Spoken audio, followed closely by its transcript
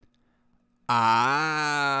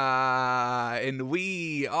And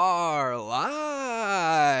we are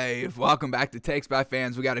live. Welcome back to Takes by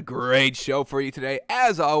Fans. We got a great show for you today.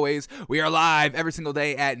 As always, we are live every single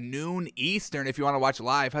day at noon Eastern. If you want to watch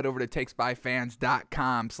live, head over to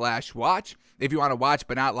takesbyfans.com/watch. If you want to watch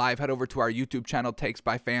but not live, head over to our YouTube channel, Takes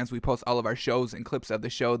by Fans. We post all of our shows and clips of the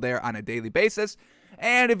show there on a daily basis.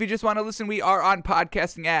 And if you just want to listen, we are on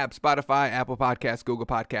podcasting apps, Spotify, Apple Podcasts, Google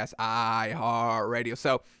Podcasts, iHeartRadio.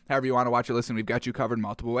 So however you want to watch or listen, we've got you covered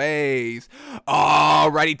multiple ways.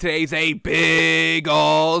 Alrighty, today's a big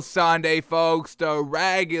old Sunday, folks. The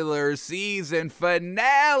regular season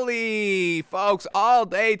finale, folks, all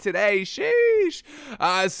day today. Sheesh.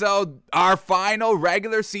 So our final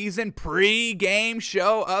regular season pre-game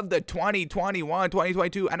show of the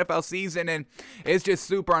 2021-2022 NFL season. And it's just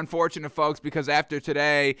super unfortunate, folks, because after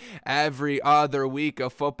today, every other week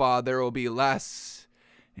of football, there will be less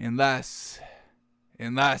and less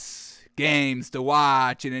and less games to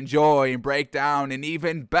watch and enjoy and break down and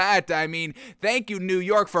even bet. I mean, thank you, New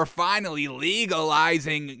York, for finally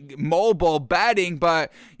legalizing mobile betting,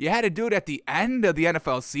 but you had to do it at the end of the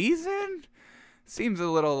NFL season? Seems a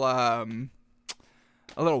little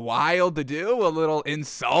wild to do, a little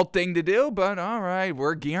insulting to do, but all right,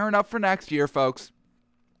 we're gearing up for next year, folks.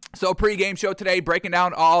 So pregame show today, breaking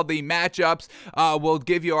down all the matchups. We'll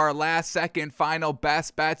give you our last second final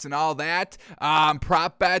best bets and all that.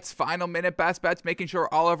 Prop bets, final minute best bets, making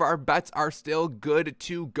sure all of our bets are still good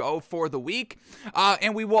to go for the week.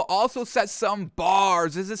 And we will also set some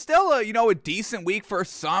bars. This is still a decent week for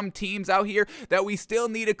some teams out here that we still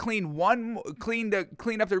need to clean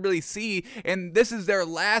up to really see. And this is their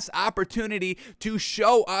last opportunity to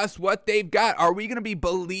show us what they've got. Are we going to be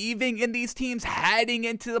believing in these teams heading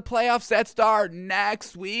into the playoffs that start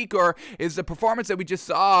next week, or is the performance that we just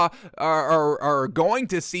saw are going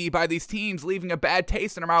to see by these teams leaving a bad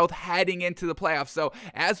taste in our mouth heading into the playoffs? So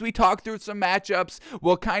as we talk through some matchups,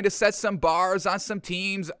 we'll kind of set some bars on some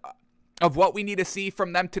teams of what we need to see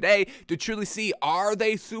from them today to truly see, are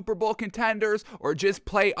they Super Bowl contenders or just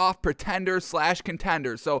playoff pretenders /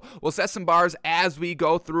 contenders? So we'll set some bars as we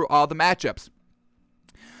go through all the matchups.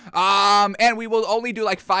 And we will only do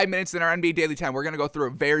like 5 minutes in our NBA Daily 10. We're going to go through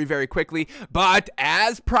it very, very quickly. But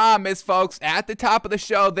as promised, folks, at the top of the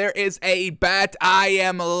show, there is a bet I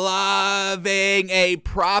am loving, a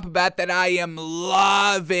prop bet that I am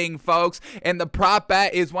loving, folks. And the prop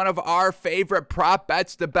bet is one of our favorite prop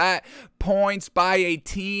bets to bet. Points by a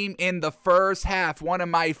team in the first half. One of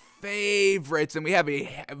my favorites, and we have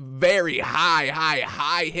a very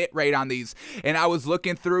high hit rate on these. And I was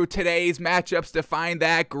looking through today's matchups to find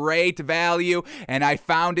that great value, and I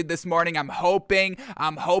found it this morning. I'm hoping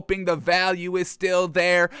the value is still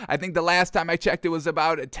there. I think the last time I checked it was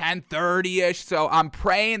about 10:30ish, so I'm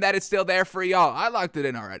praying that it's still there for y'all. I locked it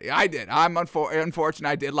in already. I did. I'm unfortunate.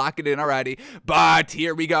 I did lock it in already, but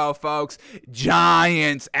here we go, folks.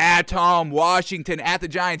 Giants at home, Washington at the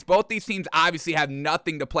Giants. Both these teams obviously have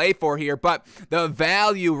nothing to play for here, but the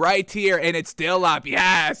value right here, and it's still up.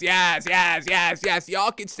 Yes.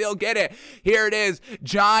 Y'all can still get it. Here it is.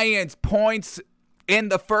 Giants points in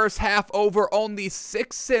the first half over only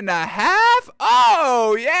 6.5.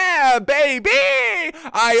 Oh yeah, baby,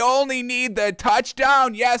 I only need the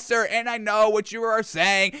touchdown. Yes sir. And I know what you are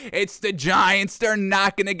saying, it's the Giants, they're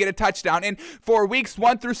not gonna get a touchdown. And for weeks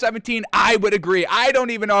 1 through 17, I would agree. I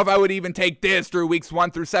don't even know if I would even take this through weeks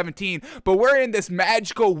 1 through 17, but we're in this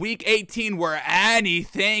magical week 18 where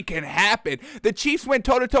anything can happen. The Chiefs went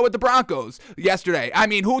toe-to-toe with the Broncos yesterday. I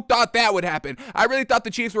mean, who thought that would happen? I really thought the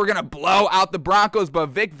Chiefs were gonna blow out the Broncos, but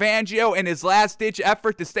Vic Fangio in his last-ditch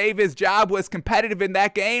effort to save his job was competitive in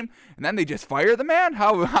that game, and then they just fire the man?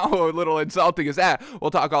 How a little insulting is that?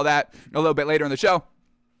 We'll talk all that a little bit later in the show.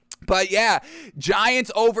 But yeah,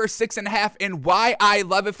 Giants over 6.5, and why I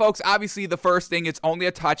love it, folks. Obviously, the first thing, it's only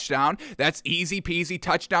a touchdown. That's easy peasy.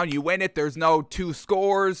 Touchdown, you win it. There's no two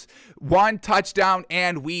scores. One touchdown,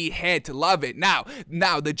 and we hit. Love it. Now,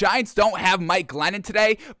 the Giants don't have Mike Glennon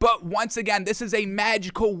today, but once again, this is a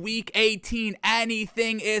magical week 18.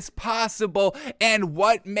 Anything is possible, and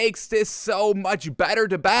what makes this so much better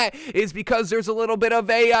to bet is because there's a little bit of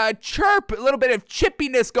a chirp, a little bit of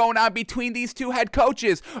chippiness going on between these two head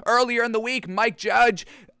coaches. Earlier in the week, Mike Judge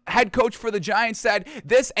head coach for the Giants said,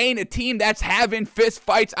 this ain't a team that's having fist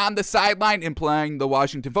fights on the sideline, implying the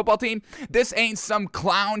Washington football team. This ain't some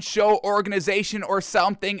clown show organization or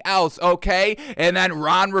something else, okay? And then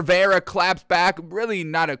Ron Rivera claps back, really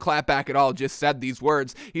not a clap back at all, just said these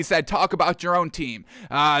words. He said, talk about your own team.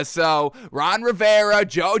 So Ron Rivera,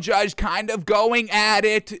 Joe Judge kind of going at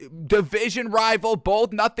it, division rival,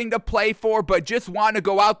 both nothing to play for, but just want to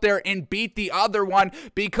go out there and beat the other one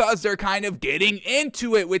because they're kind of getting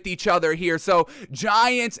into it with each other here. So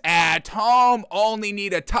Giants at home only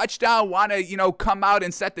need a touchdown, want to, come out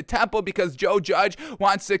and set the tempo because Joe Judge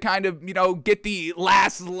wants to kind of, get the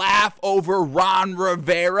last laugh over Ron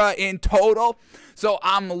Rivera in total. So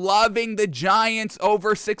I'm loving the Giants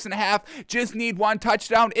over 6.5. Just need one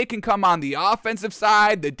touchdown. It can come on the offensive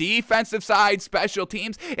side, the defensive side, special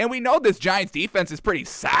teams. And we know this Giants defense is pretty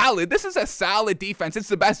solid. This is a solid defense. It's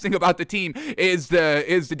the best thing about the team is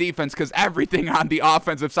the defense, because everything on the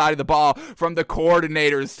offensive side of the ball, from the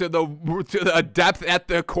coordinators to the depth at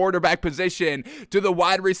the quarterback position, to the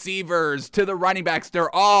wide receivers, to the running backs,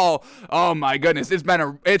 they're all, oh my goodness, it's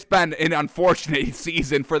been an unfortunate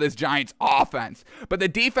season for this Giants offense. But the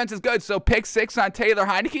defense is good, so pick 6 on Taylor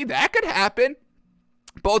Heinicke, that could happen.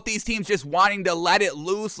 Both these teams just wanting to let it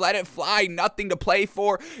loose, let it fly, nothing to play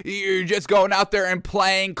for. You're just going out there and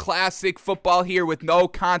playing classic football here with no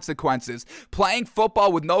consequences. Playing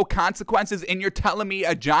football with no consequences, and you're telling me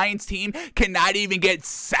a Giants team cannot even get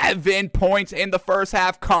 7 points in the first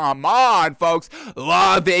half? Come on, folks.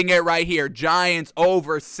 Loving it right here. Giants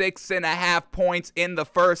over 6.5 points in the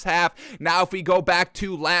first half. Now, if we go back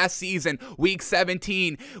to last season, Week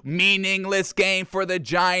 17, meaningless game for the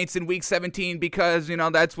Giants in Week 17 because,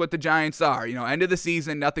 that's what the Giants are. End of the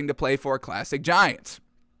season, nothing to play for, classic Giants.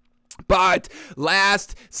 But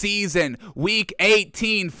last season, Week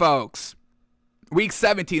 18, folks. Week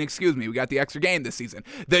 17, excuse me. We got the extra game this season.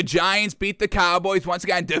 The Giants beat the Cowboys. Once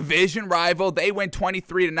again, division rival. They went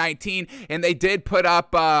 23-19, and they did put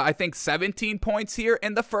up, I think, 17 points here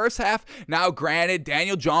in the first half. Now, granted,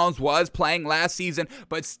 Daniel Jones was playing last season,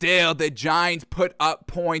 but still, the Giants put up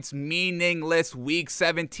points. Meaningless Week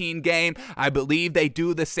 17 game. I believe they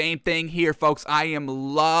do the same thing here, folks. I am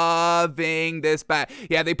loving this bet.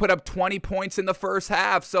 Yeah, they put up 20 points in the first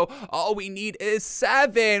half, so all we need is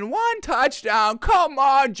 7. One touchdown. Come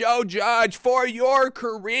on, Joe Judge, for your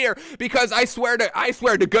career, because I swear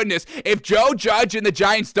to goodness, if Joe Judge and the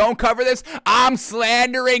Giants don't cover this, I'm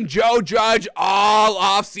slandering Joe Judge all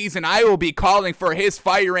offseason. I will be calling for his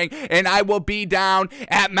firing, and I will be down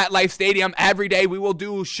at MetLife Stadium every day. We will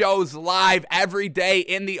do shows live every day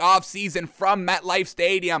in the offseason from MetLife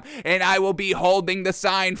Stadium, and I will be holding the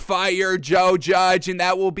sign, fire Joe Judge, and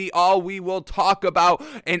that will be all we will talk about,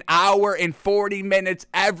 an hour and 40 minutes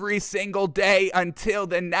every single day until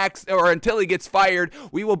he gets fired.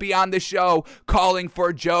 We will be on the show calling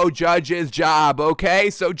for Joe Judge's job, okay?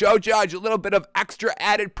 So Joe Judge, a little bit of extra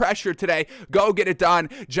added pressure today. Go get it done.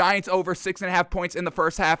 Giants over 6.5 points in the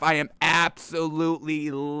first half. I am absolutely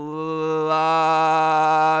loving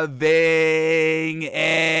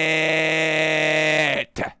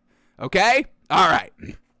it. Okay? All right.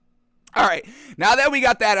 All right, now that we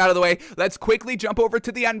got that out of the way, let's quickly jump over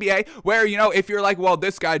to the NBA where, if you're like, well,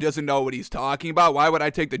 this guy doesn't know what he's talking about. Why would I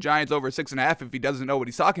take the Giants over 6.5 if he doesn't know what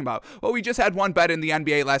he's talking about? Well, we just had one bet in the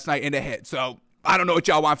NBA last night and it hit, so I don't know what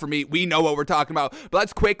y'all want from me. We know what we're talking about. But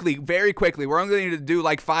let's very quickly, we're only going to do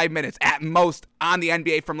like 5 minutes at most on the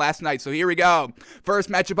NBA from last night. So here we go. First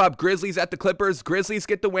matchup up, Grizzlies at the Clippers. Grizzlies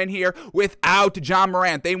get the win here without John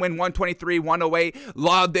Morant. They win 123-108.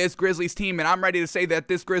 Love this Grizzlies team, and I'm ready to say that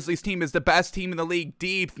this Grizzlies team is the best team in the league.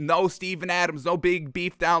 Deep, no Steven Adams, no big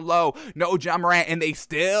beef down low, no John Morant, and they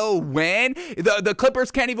still win. The Clippers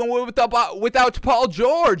can't even win without Paul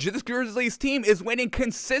George. This Grizzlies team is winning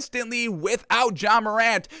consistently without John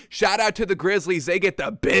Morant. Shout out to the Grizzlies. They get the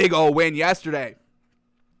big old win yesterday.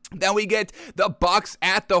 Then we get the Bucks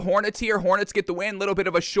at the Hornets here. Hornets get the win. Little bit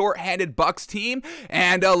of a short-handed Bucks team.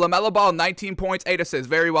 And LaMelo Ball, 19 points, 8 assists.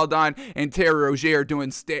 Very well done. And Terry Rozier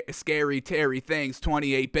doing scary Terry things.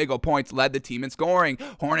 28 big old points. Led the team in scoring.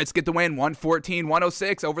 Hornets get the win.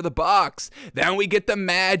 114-106 over the Bucks. Then we get the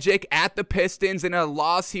Magic at the Pistons. And a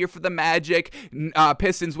loss here for the Magic.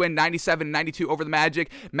 Pistons win 97-92 over the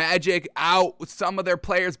Magic. Magic out some of their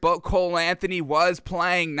players, but Cole Anthony was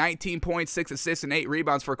playing. 19 points, 6 assists, and 8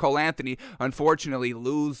 rebounds for Cole Anthony. Unfortunately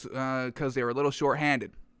lose because they were a little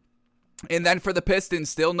short-handed. And then for the Pistons,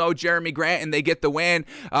 still no Jeremy Grant, and they get the win.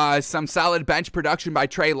 Some solid bench production by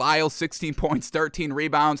Trey Lyles, 16 points, 13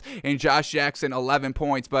 rebounds, and Josh Jackson, 11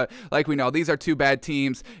 points. But like we know, these are two bad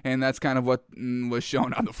teams, and that's kind of what was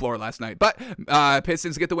shown on the floor last night. But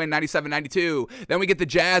Pistons get the win, 97-92. Then we get the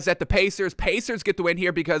Jazz at the Pacers. Pacers get the win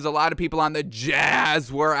here because a lot of people on the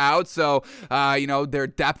Jazz were out. So, their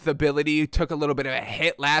depth ability took a little bit of a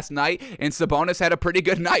hit last night, and Sabonis had a pretty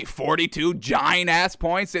good night, 42 giant-ass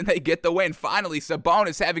points, and they get the win. Finally,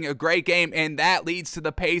 Sabonis having a great game, and that leads to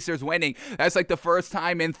the Pacers winning. That's like the first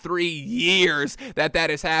time in 3 years that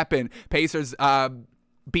has happened. Pacers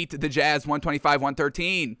beat the Jazz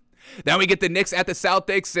 125-113. Then we get the Knicks at the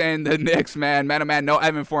Celtics, and the Knicks, man, no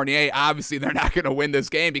Evan Fournier. Obviously, they're not going to win this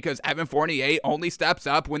game because Evan Fournier only steps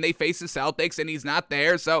up when they face the Celtics, and he's not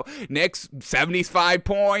there. So, Knicks, 75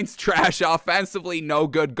 points, trash offensively, no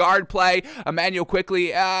good guard play. Emmanuel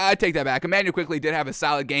Quickley, I take that back. Emmanuel Quickley did have a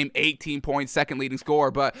solid game, 18 points, second leading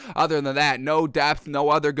scorer, but other than that, no depth, no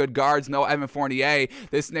other good guards, no Evan Fournier.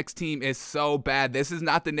 This Knicks team is so bad. This is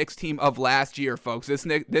not the Knicks team of last year, folks.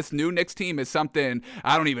 This new Knicks team is something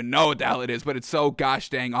I don't even know what the hell it is, but it's so gosh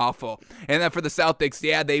dang awful. And then for the Celtics,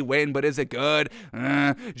 yeah, they win, but is it good?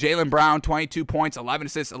 Jaylen Brown, 22 points, 11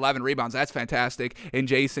 assists, 11 rebounds. That's fantastic. And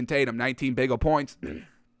Jason Tatum, 19 big points.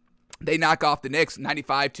 They knock off the Knicks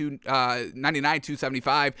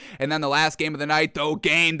 99-275. And then the last game of the night, the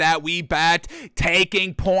game that we bet,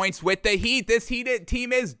 taking points with the Heat. This Heat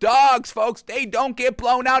team is dogs, folks. They don't get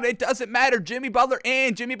blown out. It doesn't matter. Jimmy Butler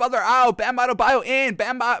in, Jimmy Butler out, Bam Adebayo in,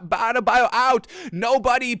 Bam Adebayo out.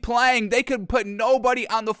 Nobody playing. They could put nobody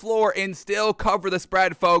on the floor and still cover the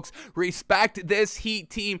spread, folks. Respect this Heat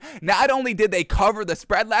team. Not only did they cover the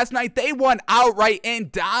spread last night, they won outright in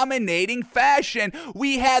dominating fashion.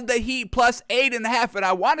 We had the Heat plus 8.5, and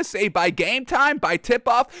I want to say by game time, by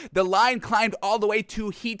tip-off, the line climbed all the way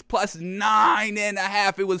to Heat plus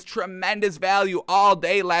 9.5. It was tremendous value all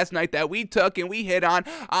day last night that we took and we hit on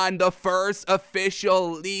the first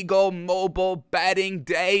official legal mobile betting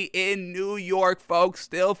day in New York, folks.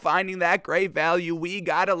 Still finding that great value. We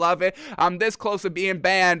gotta love it. I'm this close to being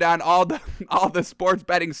banned on all the sports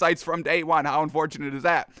betting sites from day one. How unfortunate is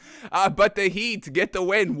that? But the Heat get the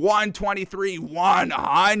win,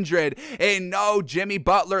 123-100. And no Jimmy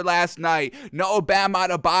Butler last night. No Bam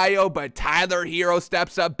Adebayo, but Tyler Hero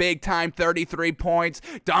steps up big time, 33 points.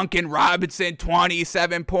 Duncan Robinson,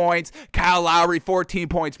 27 points. Kyle Lowry, 14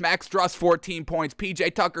 points. Max Struss, 14 points.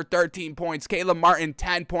 PJ Tucker, 13 points. Caleb Martin,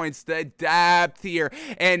 10 points. The depth here.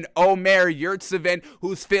 And Omer Yurtseven,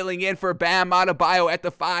 who's filling in for Bam Adebayo at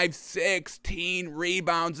the 5, 16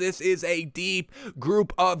 rebounds. This is a deep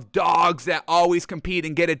group of dogs that always compete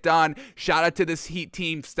and get it done. Shout out to this Heat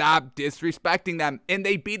team. Stop disrespecting them. And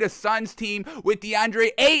they beat a Suns team with DeAndre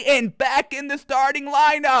Ayton back in the starting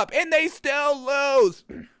lineup, and they still lose.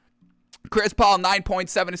 Chris Paul, 9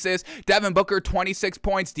 points, 7 assists. Devin Booker, 26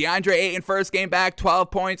 points. DeAndre Ayton, first game back, 12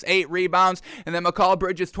 points, 8 rebounds. And then Mikal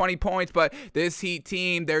Bridges, 20 points. But this Heat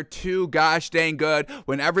team, they're too gosh dang good.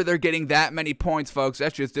 Whenever they're getting that many points, folks,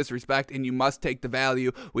 that's just disrespect, and you must take the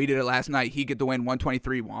value. We did it last night. He get the win,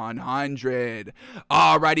 123-100.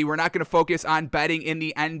 Alrighty, we're not going to focus on betting in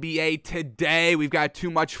the NBA today. We've got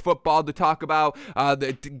too much football to talk about.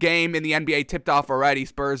 The game in the NBA tipped off already.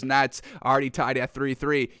 Spurs, Nets, already tied at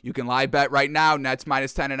 3-3. You can live bet right now, Nets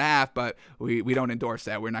minus 10.5, but we don't endorse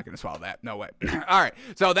that. We're not going to swallow that. No way. All right,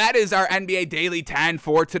 so that is our NBA Daily 10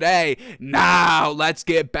 for today. Now, let's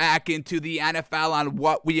get back into the NFL on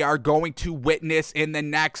what we are going to witness in the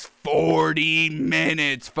next 40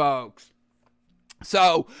 minutes, folks.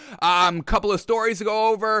 So, couple of stories to go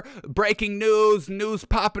over, breaking news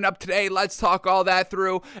popping up today. Let's talk all that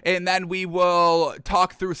through, and then we will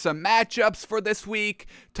talk through some matchups for this week,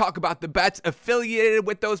 talk about the bets affiliated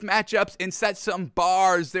with those matchups, and set some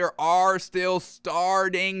bars. There are still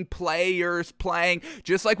starting players playing,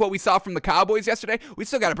 just like what we saw from the Cowboys yesterday. We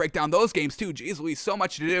still got to break down those games too. Jeez Louise, so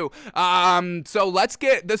much to do. So let's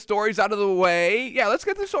get the stories out of the way. Yeah, let's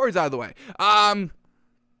get the stories out of the way.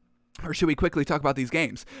 Or should we quickly talk about these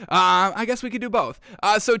games? I guess we could do both.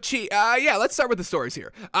 Yeah, let's start with the stories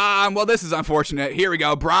here. Well, this is unfortunate. Here we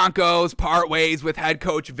go. Broncos part ways with head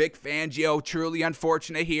coach Vic Fangio. Truly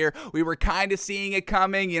unfortunate here. We were kind of seeing it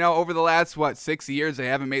coming, over the last, 6 years. They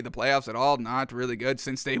haven't made the playoffs at all. Not really good.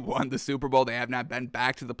 Since they won the Super Bowl, they have not been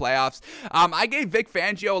back to the playoffs. I gave Vic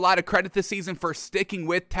Fangio a lot of credit this season for sticking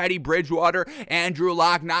with Teddy Bridgewater, Andrew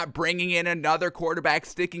Luck, not bringing in another quarterback,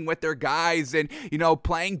 sticking with their guys, and,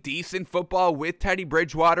 playing decent decent football with Teddy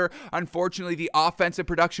Bridgewater. Unfortunately, the offensive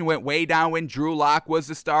production went way down when Drew Lock was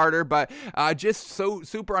the starter, but just so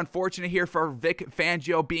super unfortunate here for Vic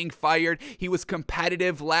Fangio being fired. He was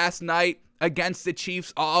competitive last night against the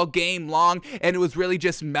Chiefs all game long, and it was really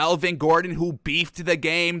just Melvin Gordon who beefed the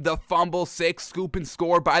game, the fumble 6 scoop and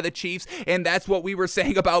score by the Chiefs, and that's what we were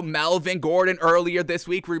saying about Melvin Gordon earlier this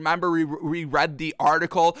week. Remember, we read the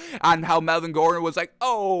article on how Melvin Gordon was like,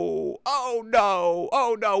 oh no,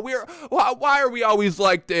 why are we always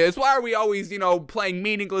like this? Why are we always, playing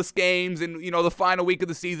meaningless games in, the final week of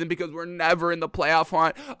the season because we're never in the playoff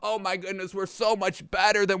hunt? Oh my goodness, we're so much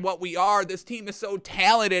better than what we are. This team is so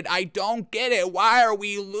talented. I don't get it. Why are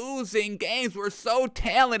we losing games? We're so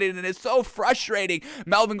talented and it's so frustrating.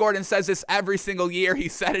 Melvin Gordon says this every single year. He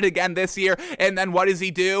said it again this year. And then what does he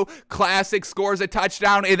do? Classic, scores a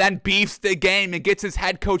touchdown and then beefs the game and gets his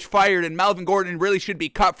head coach fired. And Melvin Gordon really should be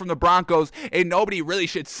cut from the Broncos and nobody really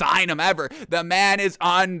should sign him ever. The man is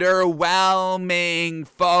underwhelming,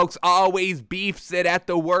 folks. Always beefs it at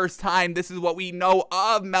the worst time. This is what we know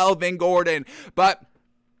of Melvin Gordon. But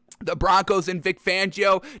the Broncos and Vic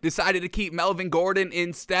Fangio decided to keep Melvin Gordon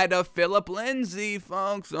instead of Phillip Lindsay,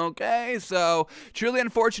 folks, okay? So, truly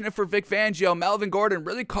unfortunate for Vic Fangio. Melvin Gordon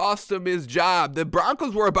really cost him his job. The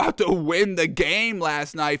Broncos were about to win the game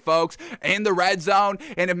last night, folks, in the red zone.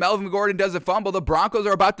 And if Melvin Gordon doesn't fumble, the Broncos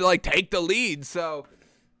are about to, take the lead. So,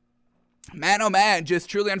 man, oh man, just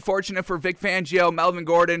truly unfortunate for Vic Fangio. Melvin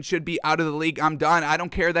Gordon should be out of the league. I'm done. I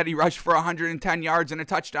don't care that he rushed for 110 yards and a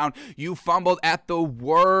touchdown. You fumbled at the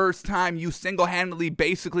worst time. You single-handedly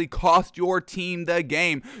basically cost your team the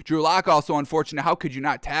game. Drew Lock also unfortunate. How could you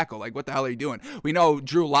not tackle? What the hell are you doing? We know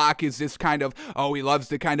Drew Lock is this kind of, he loves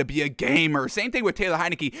to kind of be a gamer. Same thing with Taylor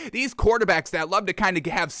Heinicke. These quarterbacks that love to kind of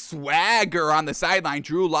have swagger on the sideline.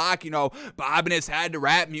 Drew Lock, bobbing his head to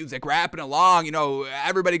rap music, rapping along,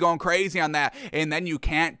 everybody going crazy on that, and then you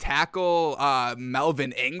can't tackle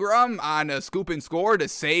Melvin Ingram on a scoop and score to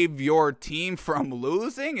save your team from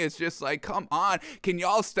losing. It's just come on, can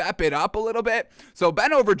y'all step it up a little bit? So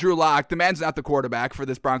bend over Drew Lock. The man's not the quarterback for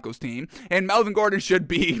this Broncos team, and Melvin Gordon should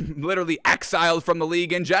be literally exiled from the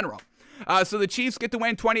league in general. So the Chiefs get to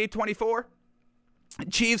win 28-24.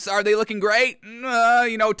 Chiefs, are they looking great?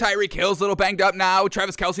 Tyreek Hill's a little banged up now.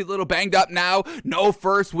 Travis Kelce's a little banged up now. No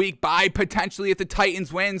first week bye potentially if the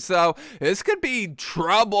Titans win. So this could be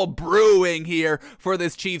trouble brewing here for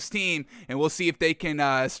this Chiefs team. And we'll see if they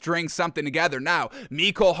can string something together. Now,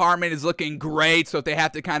 Mecole Hardman is looking great. So if they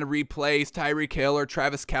have to kind of replace Tyreek Hill or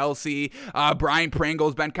Travis Kelce, Brian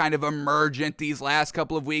Pringle's been kind of emergent these last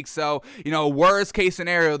couple of weeks. So, worst case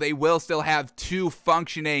scenario, they will still have 2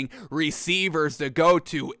 functioning receivers to go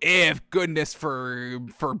to if, goodness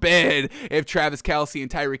forbid, if Travis Kelce and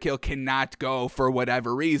Tyreek Hill cannot go for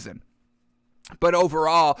whatever reason. But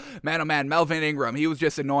overall, man, oh man, Melvin Ingram, he was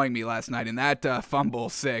just annoying me last night in that fumble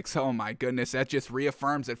 6. Oh my goodness, that just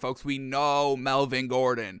reaffirms it, folks. We know Melvin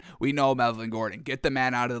Gordon. Get the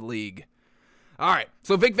man out of the league. All right,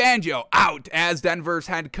 so Vic Fangio out as Denver's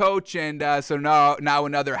head coach, and so now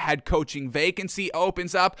another head coaching vacancy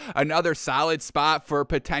opens up, another solid spot for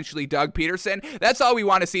potentially Doug Peterson. That's all we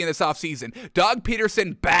want to see in this offseason. Doug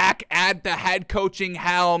Peterson back at the head coaching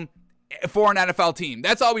helm for an NFL team.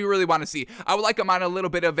 That's all we really want to see. I would like him on a little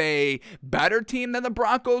bit of a better team than the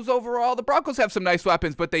Broncos overall. The Broncos have some nice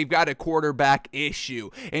weapons, but they've got a quarterback issue.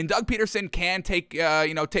 And Doug Peterson can take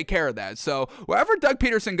care of that. So wherever Doug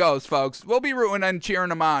Peterson goes, folks, we'll be rooting and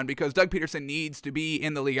cheering him on because Doug Peterson needs to be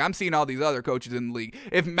in the league. I'm seeing all these other coaches in the league.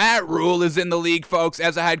 If Matt Rule is in the league, folks,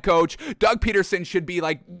 as a head coach, Doug Peterson should be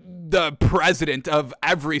the president of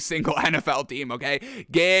every single NFL team, okay?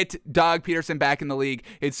 Get Doug Peterson back in the league.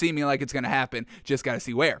 It's seeming like it's going to happen. Just got to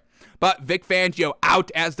see where. But Vic Fangio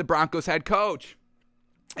out as the Broncos head coach.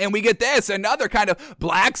 And we get this, another kind of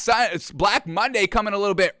Black Monday coming a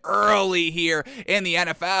little bit early here in the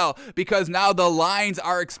NFL because now the Lions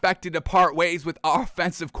are expected to part ways with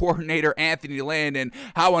offensive coordinator Anthony Lynn. And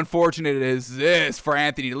how unfortunate is this for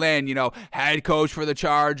Anthony Lynn? Head coach for the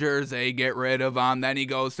Chargers, they get rid of him. Then he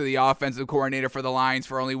goes to the offensive coordinator for the Lions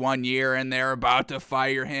for only 1 year, and they're about to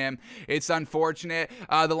fire him. It's unfortunate.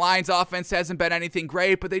 The Lions offense hasn't been anything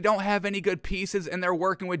great, but they don't have any good pieces, and they're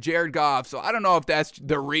working with Jared Goff. So I don't know if that's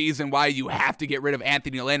the reason why you have to get rid of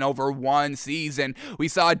Anthony Lynn over one season. We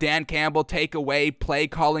saw Dan Campbell take away play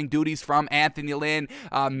calling duties from Anthony Lynn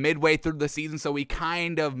midway through the season, so we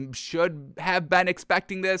kind of should have been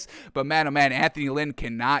expecting this. But man, oh man, Anthony Lynn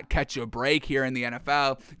cannot catch a break here in the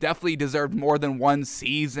NFL. Definitely deserved more than one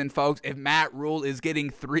season, folks. If Matt Rule is getting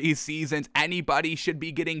 3 seasons, anybody should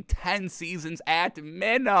be getting 10 seasons at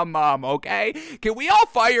minimum, okay? Can we all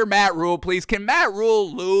fire Matt Rule, please? Can Matt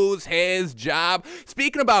Rule lose his job?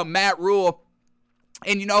 Speaking about Matt Rule,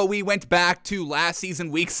 and, you know, we went back to last season,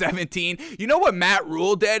 week 17. You know what Matt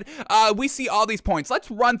Rule did? We see all these points. Let's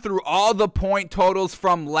run through all the point totals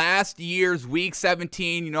from last year's week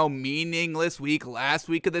 17, you know, meaningless week, last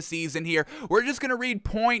week of the season here. We're just going to read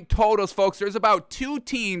point totals, folks. There's about 2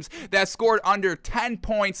 teams that scored under 10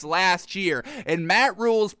 points last year, and Matt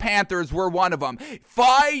Rule's Panthers were one of them.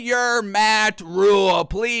 Fire Matt Rule,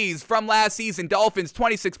 please. From last season, Dolphins,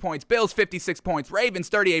 26 points. Bills, 56 points. Ravens,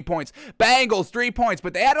 38 points. Bengals, 3 points.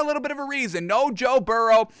 But they had a little bit of a reason. No Joe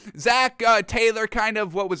Burrow. Zach Taylor, kind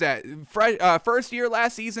of, what was that? First year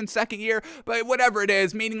last season, second year, but whatever it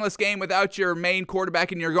is, meaningless game without your main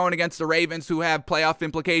quarterback, and you're going against the Ravens, who have playoff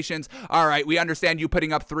implications. All right, we understand you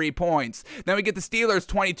putting up 3 points. Then we get the Steelers,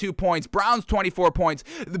 22 points. Browns, 24 points.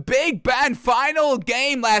 The Big Ben final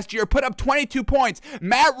game last year put up 22 points.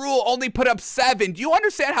 Matt Rule only put up 7. Do you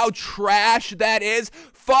understand how trash that is?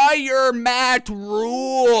 Fire Matt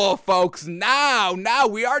Rule, folks. Now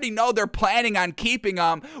we already know they're planning on keeping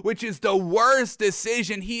him, which is the worst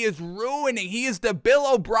decision. He is ruining. He is the Bill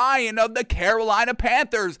O'Brien of the Carolina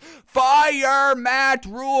Panthers. Fire Matt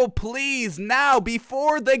Rule, please, now,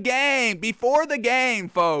 before the game,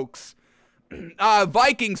 folks.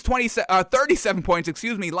 Vikings 37 points,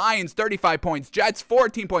 Lions 35 points, Jets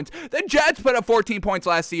 14 points. The Jets put up 14 points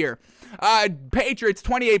last year. Patriots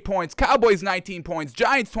 28 points, Cowboys 19 points,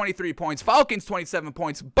 Giants 23 points, Falcons 27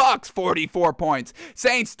 points, Bucks 44 points,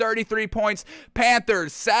 Saints 33 points,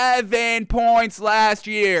 Panthers 7 points last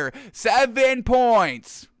year. 7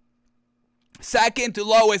 points. Second to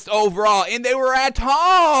lowest overall, and they were at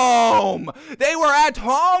home. They were at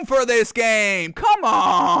home for this game. Come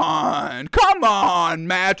on,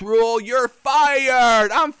 Matt Rule, you're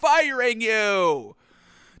fired. I'm firing you.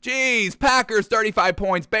 Jeez, Packers 35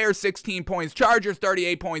 points, Bears 16 points, Chargers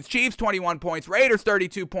 38 points, Chiefs 21 points, Raiders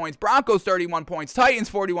 32 points, Broncos 31 points, Titans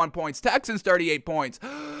 41 points, Texans 38 points,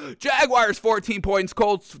 Jaguars 14 points,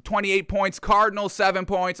 Colts 28 points, Cardinals 7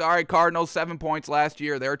 points. All right, Cardinals 7 points last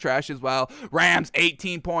year. They're trash as well. Rams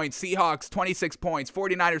 18 points, Seahawks 26 points,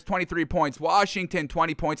 49ers 23 points, Washington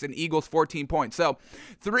 20 points, and Eagles 14 points. So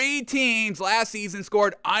 3 teams last season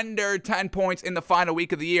scored under 10 points in the final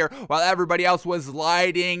week of the year, while everybody else was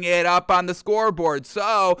lighting it up on the scoreboard.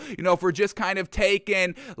 So, you know, if we're just kind of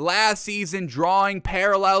taking last season, drawing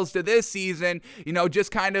parallels to this season, you know,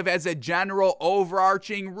 just kind of as a general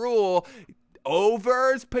overarching rule,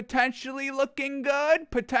 overs potentially looking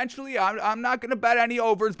good. Potentially, I'm not going to bet any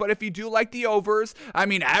overs, but if you do like the overs, I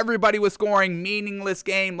mean, everybody was scoring meaningless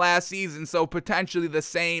game last season, so potentially the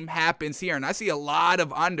same happens here. And I see a lot of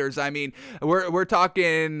unders. I mean, we're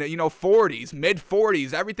talking, you know, 40s, mid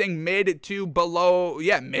 40s, everything mid to below,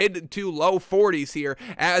 mid to low 40s here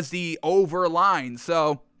as the over line.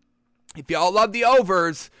 So if y'all love the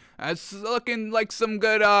overs, that's looking like some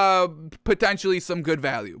good, potentially some good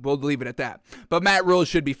value. We'll leave it at that. But Matt Rule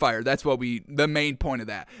should be fired. That's what the main point of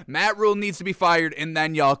that. Matt Rule needs to be fired, and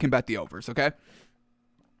then y'all can bet the overs, okay?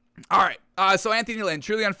 All right. So Anthony Lynn,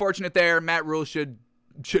 truly unfortunate there. Matt Rule should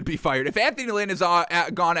be fired. If Anthony Lynn is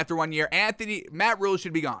gone after 1 year, Matt Rule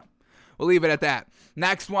should be gone. We'll leave it at that.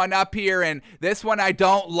 Next one up here, and this one I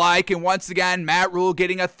don't like. And once again, Matt Rule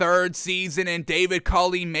getting a 3rd season, and David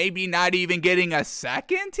Culley maybe not even getting a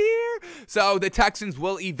 2nd here. So the Texans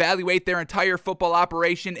will evaluate their entire football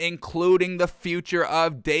operation, including the future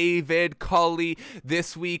of David Culley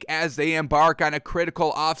this week, as they embark on a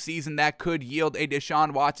critical offseason that could yield a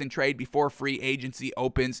Deshaun Watson trade before free agency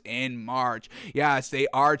opens in March. Yes, they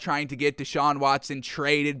are trying to get Deshaun Watson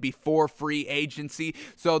traded before free agency.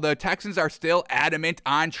 So the Texans are still adamant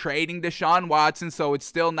on trading Deshaun Watson, so it's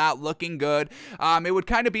still not looking good. It would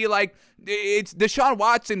kind of be like, it's Deshaun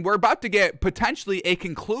Watson, we're about to get potentially a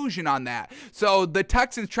conclusion on that. So the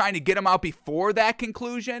Texans trying to get him out before that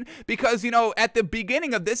conclusion, because, you know, at the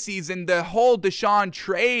beginning of this season, the whole Deshaun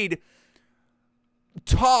trade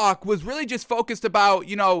talk was really just focused about,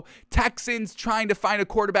 Texans trying to find a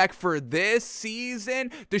quarterback for this season.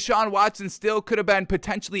 Deshaun Watson still could have been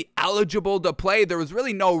potentially eligible to play. There was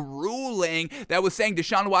really no ruling that was saying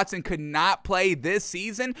Deshaun Watson could not play this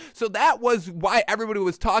season. So that was why everybody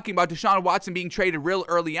was talking about Deshaun Watson being traded real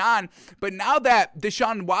early on. But now that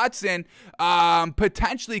Deshaun Watson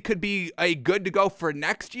potentially could be a good to go for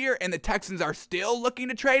next year and the Texans are still looking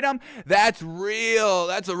to trade him, that's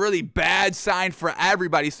a really bad sign for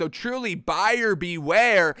everybody. So truly buyer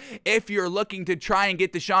beware if you're looking to try and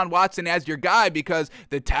get Deshaun Watson as your guy, because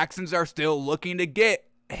the Texans are still looking to get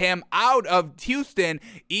him out of Houston,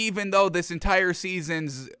 even though this entire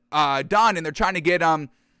season's done, and they're trying to get him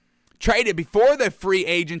traded before the free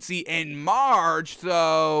agency in March.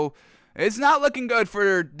 So it's not looking good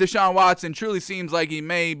for Deshaun Watson. Truly seems like he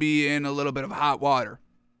may be in a little bit of hot water.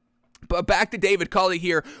 But back to David Culley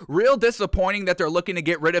here. Real disappointing that they're looking to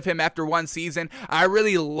get rid of him after one season. I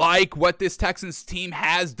really like what this Texans team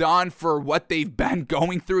has done for what they've been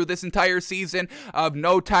going through this entire season, of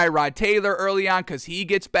no Tyrod Taylor early on because he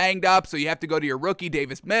gets banged up. So you have to go to your rookie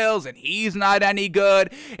Davis Mills, and he's not any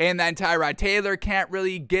good. And then Tyrod Taylor can't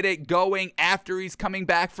really get it going after he's coming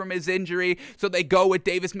back from his injury. So they go with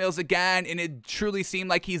Davis Mills again, and it truly seemed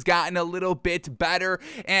like he's gotten a little bit better.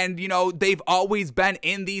 And, they've always been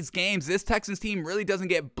in these games. This Texans team really doesn't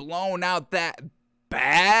get blown out that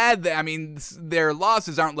bad. I mean, their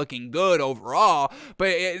losses aren't looking good overall,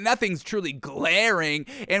 but nothing's truly glaring.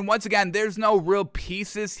 And once again, there's no real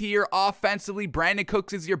pieces here offensively. Brandon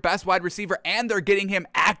Cooks is your best wide receiver, and they're getting him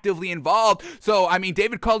actively involved. So, I mean,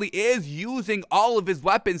 David Culley is using all of his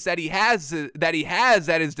weapons that he has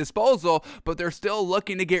at his disposal, but they're still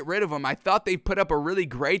looking to get rid of him. I thought they put up a really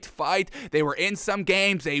great fight. They were in some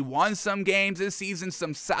games. They won some games this season.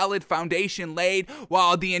 Some solid foundation laid,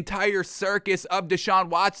 while the entire circus of Deshaun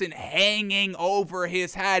Watson hanging over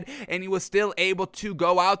his head, and he was still able to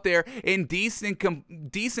go out there and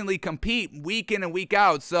decently compete week in and week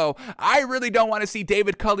out. So I really don't want to see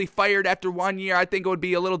David Culley fired after 1 year. I think it would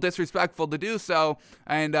be a little disrespectful to do so,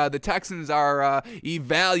 and the Texans are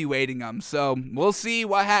evaluating him. So we'll see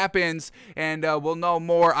what happens, and we'll know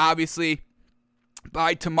more, obviously,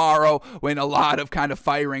 by tomorrow, when a lot of kind of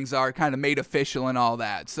firings are kind of made official and all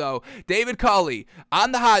that. So David Culley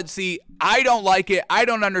on the hot seat. I don't like it. I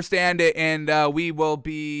don't understand it. And we will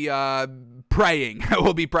be praying.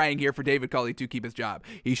 We'll be praying here for David Culley to keep his job.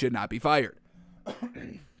 He should not be fired.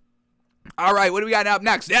 All right, what do we got up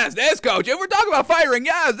next? Yes, this coach. If we're talking about firing,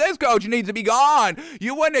 yes, this coach needs to be gone.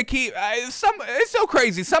 You want to keep it's so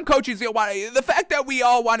crazy. Some coaches the fact that we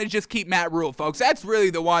all want to just keep Matt Rule, folks. That's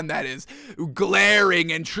really the one that is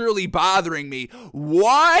glaring and truly bothering me.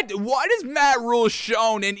 What has Matt Rule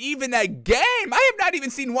shown in even that game? I have not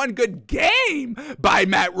even seen one good game by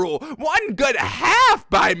Matt Rule. One good half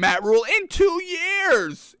by Matt Rule in 2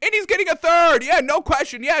 years. And he's getting a third. Yeah, no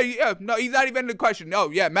question. Yeah. No, he's not even in the question. No,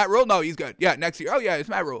 yeah, Matt Rule, no, he's good. Yeah, next year. Oh, yeah, it's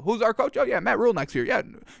Matt Rule. Who's our coach? Oh, yeah, Matt Rule next year.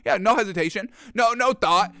 Yeah, no hesitation. No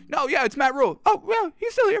thought. No, yeah, it's Matt Rule. Oh, yeah,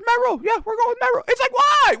 he's still here. Matt Rule. Yeah, we're going with Matt Rule. It's like,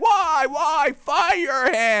 why?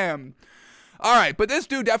 Fire him. All right, but this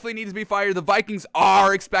dude definitely needs to be fired. The Vikings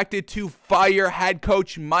are expected to fire head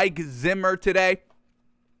coach Mike Zimmer today,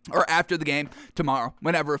 or after the game tomorrow,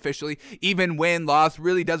 whenever officially. Even win, loss,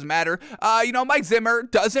 really doesn't matter. Mike Zimmer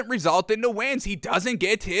doesn't result in the wins. He doesn't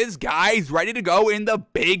get his guys ready to go in the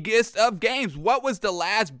biggest of games. What was the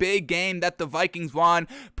last big game that the Vikings won?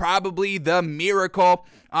 Probably the miracle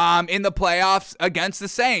in the playoffs against the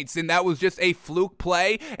Saints, and that was just a fluke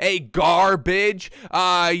play, a garbage,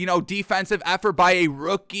 defensive effort by a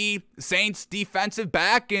rookie Saints defensive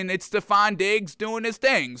back, and it's Stephon Diggs doing his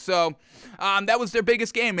thing. So that was their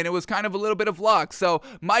biggest game, and it was kind of a little bit of luck. So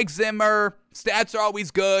Mike Zimmer, stats are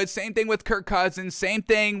always good. Same thing with Kirk Cousins. Same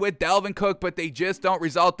thing with Dalvin Cook, but they just don't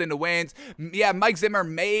result in the wins. Yeah, Mike Zimmer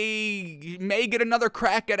may get another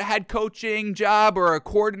crack at a head coaching job or a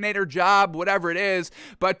coordinator job, whatever it is,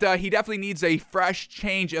 but he definitely needs a fresh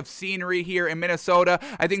change of scenery here in Minnesota.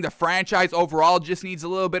 I think the franchise overall just needs a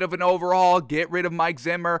little bit of an overhaul. Get rid of Mike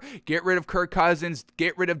Zimmer. Get rid of Kirk Cousins.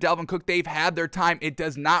 Get rid of Dalvin Cook. They've had their time. It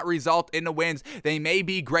does not result in the wins. They may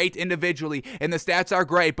be great individually, and the stats are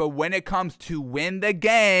great, but when it comes to win the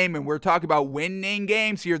game, and we're talking about winning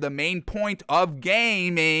games here, the main point of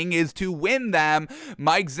gaming is to win them.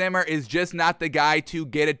 Mike Zimmer is just not the guy to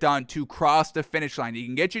get it done, to cross the finish line. He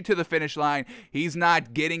can get you to the finish line. He's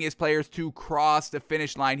not getting his players to cross the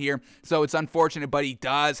finish line here, so it's unfortunate, but he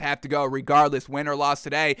does have to go regardless, win or loss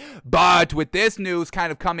today. But with this news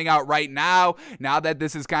kind of coming out right now that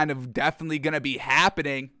this is kind of definitely going to be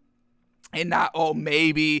happening, And not, oh,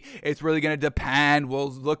 maybe it's really going to depend. We'll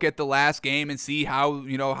look at the last game and see how,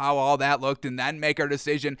 how all that looked and then make our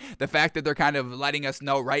decision. The fact that they're kind of letting us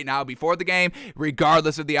know right now before the game,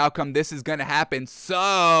 regardless of the outcome, this is going to happen.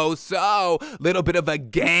 So, little bit of a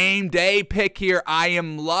game day pick here. I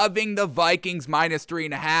am loving the Vikings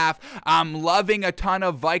 -3.5. I'm loving a ton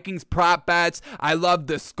of Vikings prop bets. I love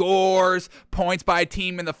the scores. Points by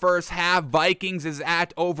team in the first half. Vikings is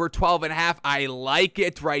at over 12.5. I like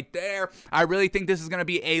it right there. I really think this is going to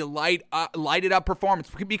be a lighted up performance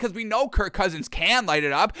because we know Kirk Cousins can light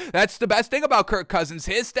it up. That's the best thing about Kirk Cousins.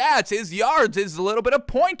 His stats, his yards, his little bit of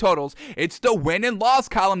point totals. It's the win and loss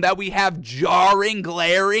column that we have jarring,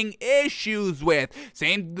 glaring issues with.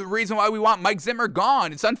 Same the reason why we want Mike Zimmer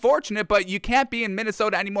gone. It's unfortunate, but you can't be in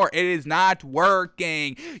Minnesota anymore. It is not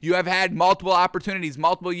working. You have had multiple opportunities,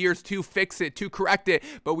 multiple years to fix it, to correct it,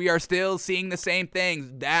 but we are still seeing the same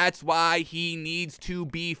things. That's why he needs to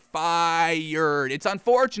be fired. It's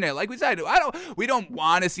unfortunate. Like we said, we don't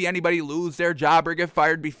want to see anybody lose their job or get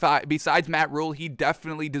fired. Besides Matt Rule, he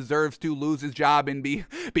definitely deserves to lose his job and be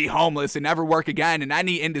homeless and never work again in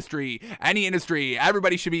any industry.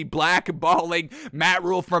 Everybody should be blackballing Matt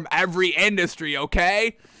Rule from every industry,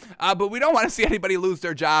 okay? But we don't want to see anybody lose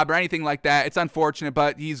their job or anything like that. It's unfortunate,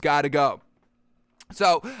 but he's got to go.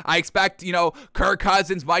 So I expect, Kirk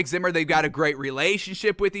Cousins, Mike Zimmer, they've got a great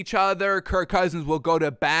relationship with each other. Kirk Cousins will go to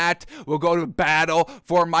battle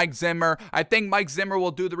for Mike Zimmer. I think Mike Zimmer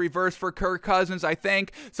will do the reverse for Kirk Cousins, I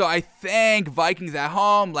think. So I think Vikings at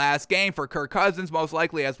home, last game for Kirk Cousins, most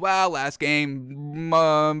likely as well. Last game,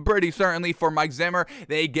 pretty certainly for Mike Zimmer.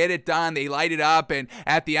 They get it done. They light it up. And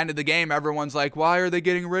at the end of the game, everyone's like, why are they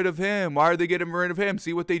getting rid of him? Why are they getting rid of him?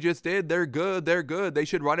 See what they just did? They're good. They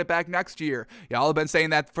should run it back next year. Y'all have been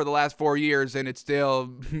saying that for the last 4 years, and it's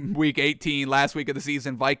still week 18, last week of the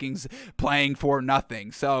season, Vikings playing for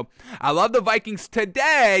nothing. So I love the Vikings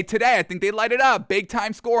today. I think they light it up, big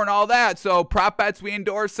time score and all that. So prop bets, we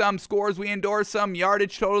endorse some. Scores, we endorse some.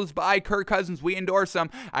 Yardage totals by Kirk Cousins, we endorse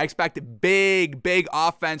some. I expect a big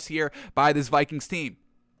offense here by this Vikings team.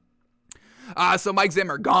 So Mike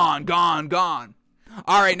Zimmer, gone.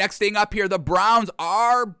 All right, next thing up here, the Browns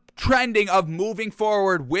are trending of moving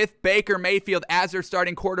forward with Baker Mayfield as their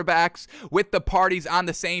starting quarterbacks, with the parties on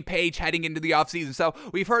the same page heading into the offseason. So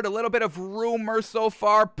we've heard a little bit of rumors so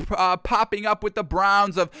far popping up with the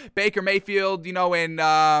Browns of Baker Mayfield,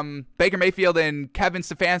 and Baker Mayfield and Kevin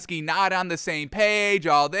Stefanski not on the same page,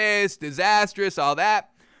 all this, disastrous, all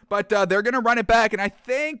that. But they're going to run it back, and I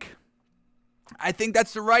think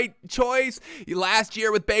that's the right choice. Last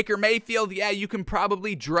year with Baker Mayfield, yeah, you can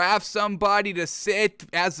probably draft somebody to sit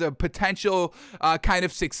as a potential kind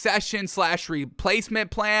of succession/replacement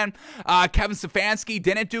plan. Kevin Stefanski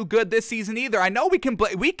didn't do good this season either. I know we can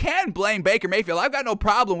blame Baker Mayfield. I've got no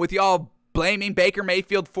problem with y'all blaming Baker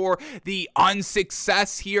Mayfield for the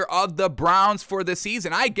unsuccess here of the Browns for the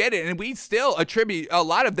season. I get it, and we still attribute a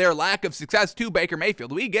lot of their lack of success to Baker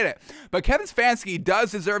Mayfield. We get it. But Kevin Stefanski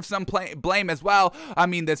does deserve some blame as well. I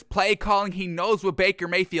mean, this play calling, he knows what Baker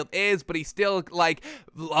Mayfield is, but he's still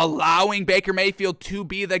allowing Baker Mayfield to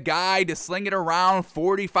be the guy to sling it around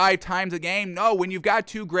 45 times a game. No, when you've got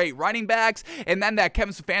two great running backs, and then that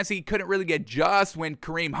Kevin Stefanski couldn't really get just when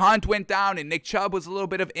Kareem Hunt went down and Nick Chubb was a little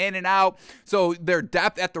bit of in and out. So their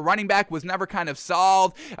depth at the running back was never kind of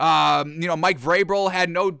solved. Mike Vrabel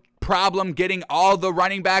had no problem getting all the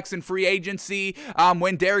running backs in free agency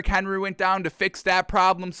when Derrick Henry went down to fix that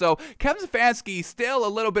problem. So Kevin Stefanski still a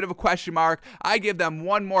little bit of a question mark. I give them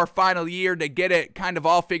one more final year to get it kind of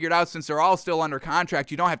all figured out, since they're all still under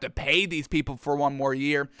contract. You don't have to pay these people for one more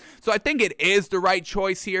year. So I think it is the right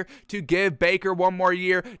choice here to give Baker one more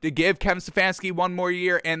year, to give Kevin Stefanski one more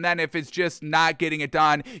year, and then if it's just not getting it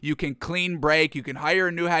done, you can clean break, you can hire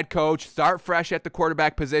a new head coach, start fresh at the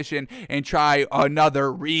quarterback position, and try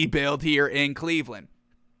another rebuild here in Cleveland.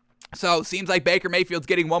 So, seems like Baker Mayfield's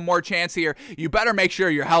getting one more chance here. You better make sure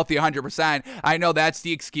you're healthy 100%. I know that's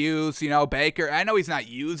the excuse, Baker. I know he's not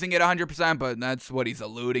using it 100%, but that's what he's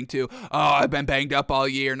alluding to. Oh, I've been banged up all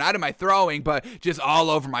year. Not in my throwing, but just all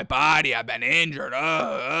over my body. I've been injured.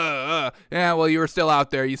 Yeah, well, you were still out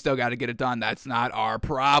there. You still got to get it done. That's not our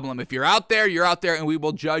problem. If you're out there, and we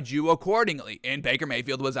will judge you accordingly. And Baker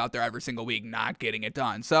Mayfield was out there every single week not getting it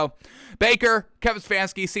done. So, Baker, Kevin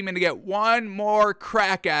Stefanski seeming to get one more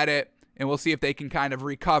crack at it. And we'll see if they can kind of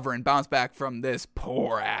recover and bounce back from this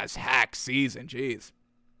poor-ass hack season. Jeez.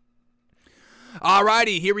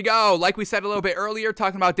 Alrighty, here we go. Like we said a little bit earlier,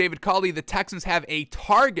 talking about David Culley, the Texans have a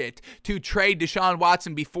target to trade Deshaun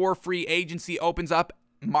Watson before free agency opens up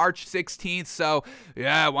March 16th. So,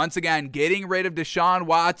 yeah, once again, getting rid of Deshaun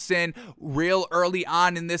Watson real early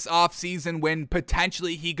on in this offseason when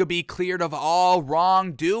potentially he could be cleared of all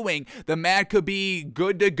wrongdoing. The man could be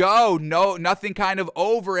good to go. No, nothing kind of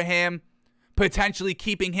over him, potentially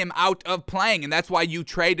keeping him out of playing. And that's why you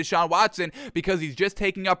trade Deshaun Watson, because he's just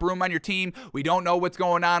taking up room on your team. We don't know what's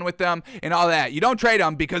going on with them and all that. You don't trade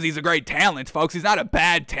him because he's a great talent, folks. He's not a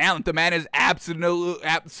bad talent. The man is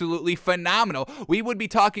absolutely phenomenal. We would be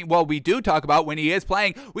talking, well, we do talk about when he is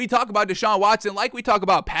playing, we talk about Deshaun Watson like we talk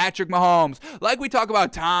about Patrick Mahomes, like we talk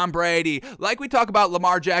about Tom Brady, like we talk about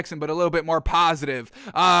Lamar Jackson, but a little bit more positive.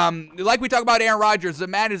 Like we talk about Aaron Rodgers. The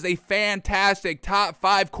man is a fantastic top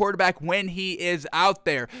 5 quarterback when he is out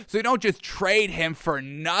there. So you don't just trade him for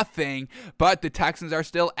nothing, but the Texans are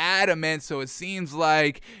still adamant, so it seems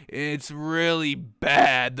like it's really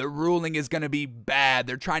bad. The ruling is going to be bad.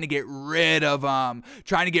 They're trying to get rid of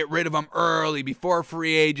him early before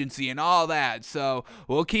free agency and all that. So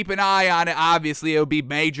we'll keep an eye on it. Obviously, it'll be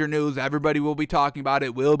major news. Everybody will be talking about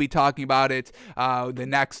it. We'll be talking about it the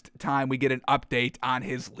next time we get an update on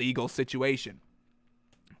his legal situation.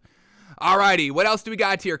 Alrighty, what else do we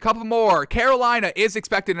got here? A couple more. Carolina is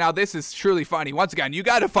expected. Now, this is truly funny. Once again, you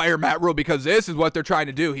got to fire Matt Rule because this is what they're trying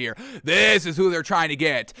to do here. This is who they're trying to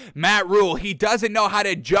get. Matt Rule, he doesn't know how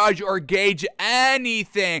to judge or gauge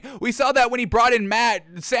anything. We saw that when he brought in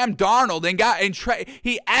Sam Darnold and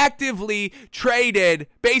he actively traded,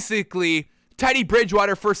 basically, Teddy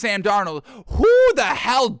Bridgewater for Sam Darnold. Who the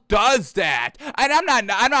hell does that? And I'm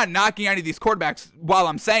not knocking any of these quarterbacks while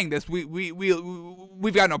I'm saying this.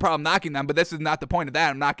 We've got no problem knocking them, but this is not the point of that.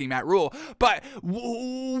 I'm knocking Matt Rule. But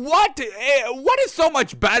what is so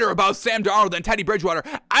much better about Sam Darnold than Teddy Bridgewater?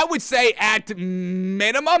 I would say at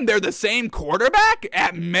minimum, they're the same quarterback.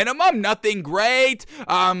 At minimum, nothing great.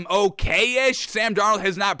 Okay-ish. Sam Darnold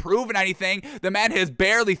has not proven anything. The man has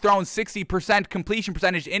barely thrown 60% completion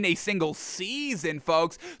percentage in a single season,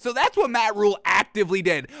 folks. So that's what Matt Rule actively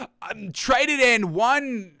did. Traded in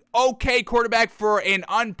one okay quarterback for an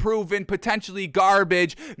unproven, potentially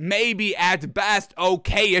garbage, maybe at best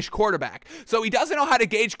okay-ish quarterback. So he doesn't know how to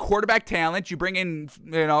gauge quarterback talent. You bring in,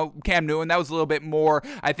 Cam Newton. That was a little bit more,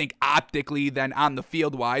 I think, optically than on the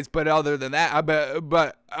field wise. But other than that,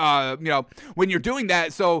 when you're doing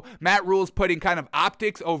that, so Matt Rule's putting kind of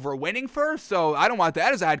optics over winning first. So I don't want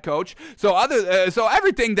that as a head coach. So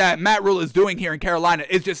everything that Matt Rule is doing here in Carolina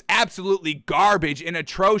is just absolutely garbage and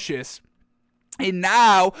atrocious. And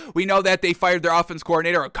now we know that they fired their offense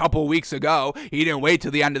coordinator a couple weeks ago. He didn't wait till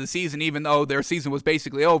the end of the season, even though their season was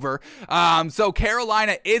basically over. So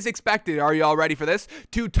Carolina is expected, are you all ready for this,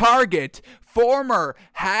 to target former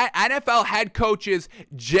NFL head coaches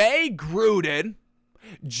Jay Gruden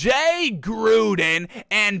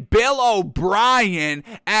and Bill O'Brien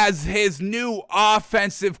as his new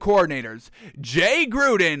offensive coordinators. Jay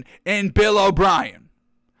Gruden and Bill O'Brien.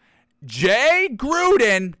 Jay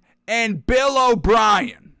Gruden and Bill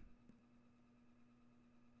O'Brien.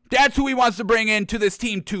 That's who he wants to bring into this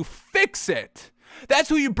team to fix it. That's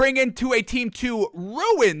who you bring into a team to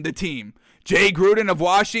ruin the team. Jay Gruden of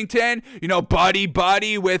Washington,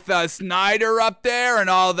 buddy with Snyder up there and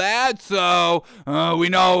all that. So we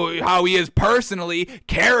know how he is personally,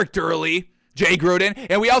 characterly, Jay Gruden.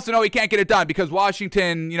 And we also know he can't get it done because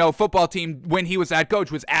Washington, football team, when he was head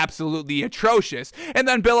coach, was absolutely atrocious. And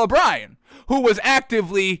then Bill O'Brien, who was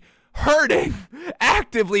actively hurting,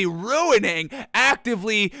 actively ruining,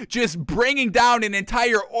 actively just bringing down an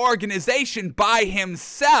entire organization by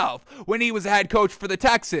himself when he was a head coach for the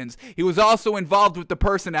Texans. He was also involved with the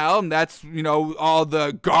personnel, and that's, all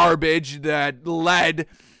the garbage that led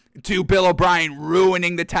to Bill O'Brien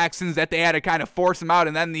ruining the Texans, that they had to kind of force him out,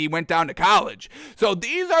 and then he went down to college. So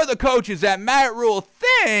these are the coaches that Matt Rule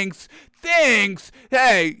thinks,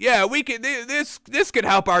 hey, yeah, we could, this could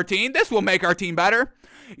help our team. This will make our team better.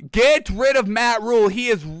 Get rid of Matt Rule. He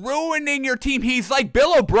is ruining your team. He's like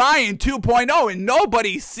Bill O'Brien 2.0, and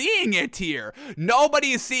nobody's seeing it here.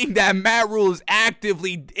 Nobody is seeing that Matt Rule is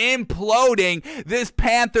actively imploding this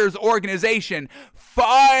Panthers organization.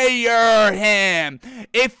 Fire him.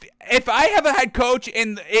 If I have a head coach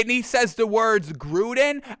and he says the words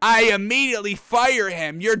Gruden, I immediately fire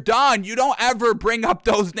him. You're done. You don't ever bring up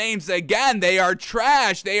those names again. They are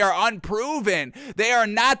trash. They are unproven. They are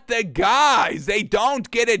not the guys. They don't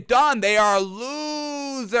get it done. They are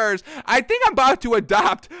losers. losers. I think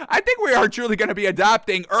we are truly going to be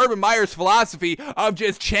adopting Urban Meyer's philosophy of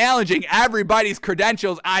just challenging everybody's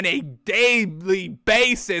credentials on a daily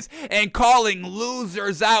basis and calling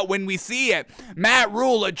losers out when we see it. Matt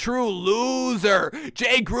Rule, a true loser.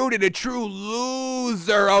 Jay Gruden, a true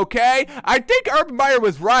loser, okay? I think Urban Meyer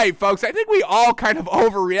was right, folks. I think we all kind of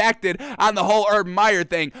overreacted on the whole Urban Meyer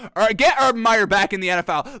thing. Get Urban Meyer back in the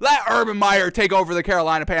NFL. Let Urban Meyer take over the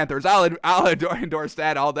Carolina Panthers. I'll endorse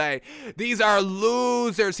that all day. These are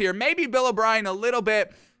losers here. Maybe Bill O'Brien a little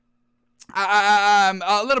bit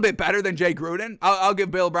better than Jay Gruden. I'll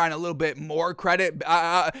give Bill O'Brien a little bit more credit. If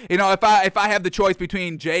I have the choice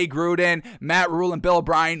between Jay Gruden, Matt Rule, and Bill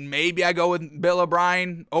O'Brien, maybe I go with Bill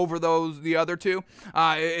O'Brien over the other two.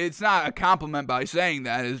 It's not a compliment by saying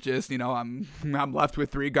that. It's just, I'm left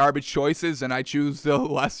with three garbage choices, and I choose the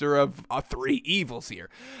lesser of three evils here.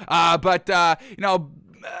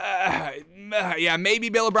 Yeah, maybe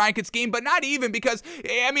Bill O'Brien could scheme, but not even, because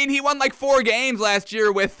he won like 4 games last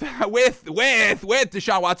year with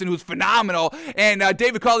Deshaun Watson, who's phenomenal, and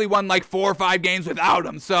David Culley won like 4 or 5 games without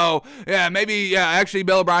him. So actually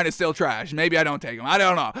Bill O'Brien is still trash. Maybe I don't take him. I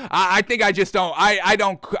don't know. I think I just don't. I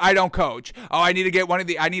don't coach. Oh, I need to get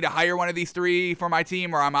I need to hire one of these 3 for my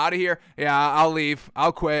team, or I'm out of here. Yeah, I'll leave.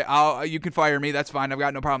 I'll quit. You can fire me. That's fine. I've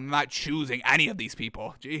got no problem. I'm not choosing any of these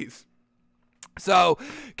people. Jeez. So,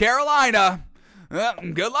 Carolina,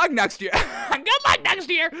 good luck next year. Good luck next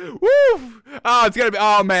year. Woo!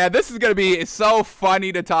 Oh man, this is gonna be so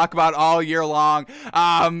funny to talk about all year long.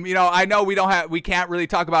 I know we can't really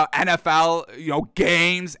talk about NFL,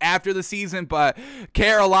 games after the season, but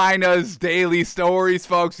Carolina's daily stories,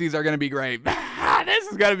 folks, these are gonna be great. This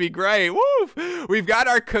is gonna be great. Woo! We've got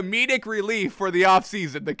our comedic relief for the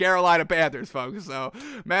offseason, the Carolina Panthers, folks. So,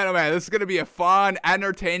 man, oh man, this is gonna be a fun,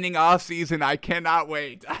 entertaining offseason. I cannot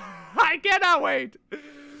wait. I cannot wait.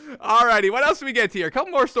 Alrighty, what else do we get here? A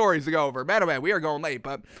couple more stories to go over. Man, oh man, we are going late,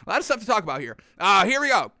 but a lot of stuff to talk about here. Here we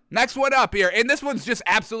go. Next one up here, and this one's just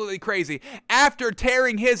absolutely crazy. After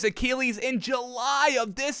tearing his Achilles in July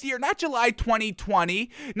of this year, not July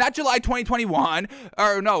 2020, not July 2021,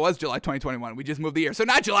 or no, it was July 2021. We just moved the year. So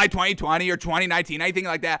not July 2020 or 2019, anything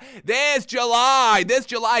like that. This July,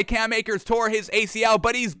 Cam Akers tore his ACL,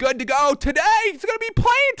 but he's good to go today. He's going to be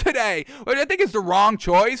playing today, which I think is the wrong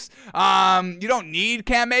choice. You don't need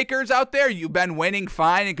Cam Akers out there. You've been winning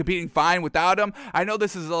fine and competing fine without him. I know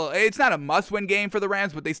this is it's not a must-win game for the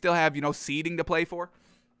Rams, but they still have, seeding to play for,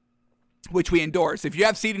 which we endorse. If you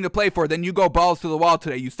have seeding to play for, then you go balls to the wall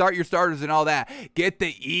today. You start your starters and all that. Get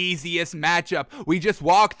the easiest matchup. We just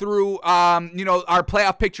walked through, our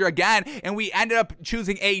playoff picture again, and we ended up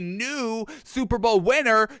choosing a new Super Bowl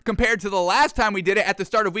winner compared to the last time we did it at the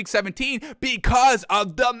start of Week 17 because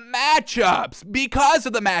of the matchups.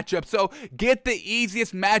 So get the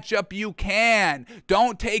easiest matchup you can.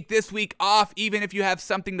 Don't take this week off, even if you have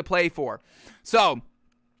something to play for. So,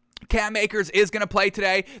 Cam Akers is going to play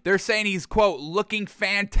today. They're saying he's, quote, looking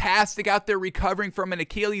fantastic out there recovering from an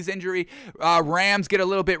Achilles injury. Rams get a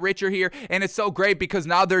little bit richer here, and it's so great because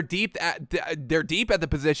now they're deep at the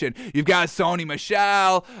position. You've got Sony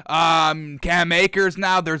Michel, Cam Akers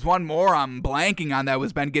now. There's one more I'm blanking on that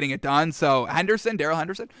was been getting it done. So Darrell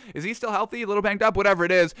Henderson, is he still healthy? A little banged up? Whatever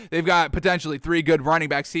it is, they've got potentially 3 good running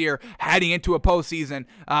backs here heading into a postseason.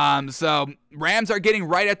 So Rams are getting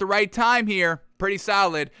right at the right time here. Pretty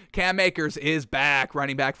solid. Cam Akers is back,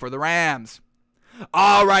 running back for the Rams.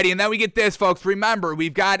 Alrighty, and then we get this, folks. Remember,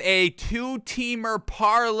 we've got a 2-teamer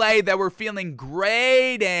parlay that we're feeling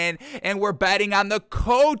great in, and we're betting on the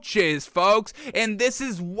coaches, folks. And this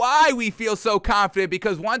is why we feel so confident,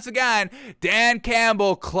 because once again, Dan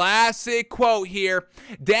Campbell, classic quote here.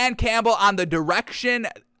 Dan Campbell on the direction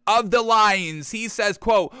of the Lions. He says,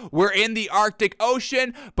 quote, we're in the Arctic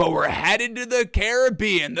Ocean, but we're headed to the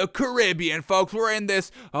Caribbean, folks. We're in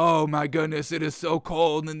this, oh my goodness, it is so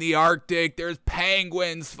cold in the Arctic. There's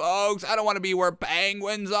penguins, folks. I don't want to be where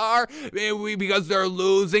penguins are because they're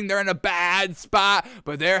losing. They're in a bad spot,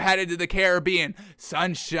 but they're headed to the Caribbean.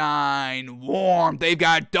 Sunshine, warm. They've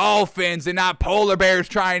got dolphins and not polar bears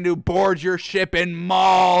trying to board your ship and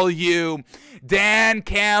maul you. Dan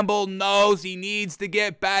Campbell knows he needs to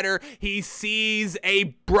get better. He sees a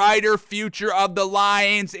brighter future of the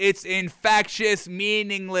Lions. It's infectious,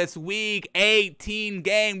 meaningless Week 18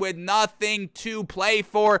 game with nothing to play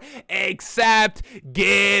for except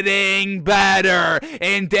getting better.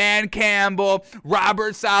 And Dan Campbell,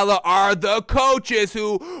 Robert Saleh are the coaches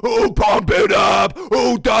who pump it up,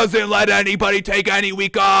 who doesn't let anybody take any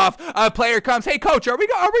week off. A player comes, hey coach, are we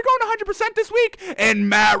going 100% this week? And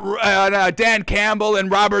Dan Dan Campbell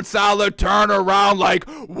and Robert Saleh turn around like,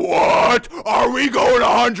 what? Are we going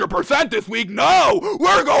 100% this week? No,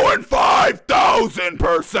 we're going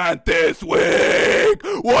 5,000% this week.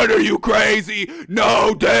 What are you, crazy?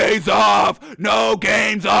 No days off, no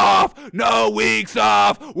games off, no weeks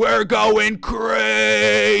off. We're going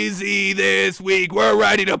crazy this week. We're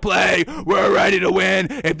ready to play. We're ready to win.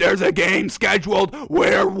 If there's a game scheduled,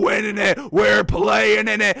 we're winning it. We're playing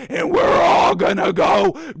in it, and we're all gonna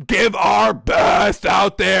go give our best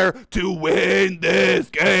out there to win this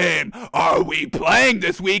game. Are we playing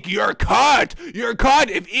this week? You're cut. You're cut.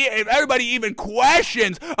 If everybody even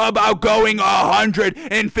questions about going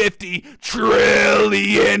 150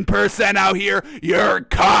 trillion% out here, you're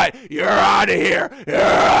cut. You're out of here. You're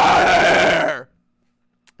out of here.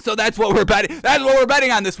 So that's what we're betting. That's what we're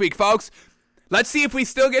betting on this week, folks. Let's see if we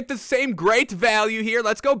still get the same great value here.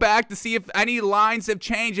 Let's go back to see if any lines have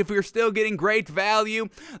changed, if we're still getting great value.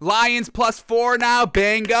 Lions +4 now.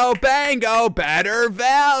 Bingo, bango, better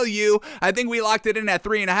value. I think we locked it in at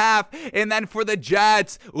 3.5. And then for the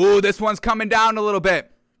Jets, ooh, this one's coming down a little bit.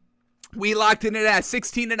 We locked it in at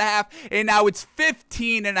 16.5, and now it's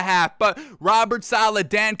 15.5. But Robert Saleh,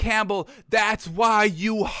 Dan Campbell, that's why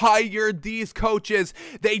you hired these coaches.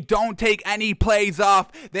 They don't take any plays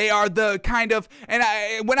off. They are the kind of, and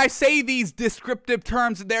when I say these descriptive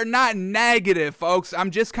terms, they're not negative, folks.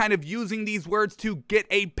 I'm just kind of using these words to get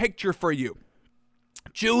a picture for you.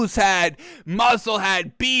 Juice head, muscle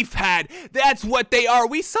head, beef head. That's what they are.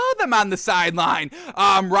 We saw them on the sideline.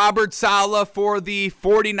 Robert Saleh for the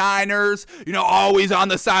 49ers, always on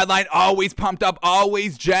the sideline, always pumped up,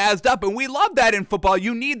 always jazzed up. And we love that in football.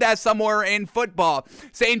 You need that somewhere in football.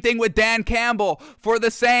 Same thing with Dan Campbell for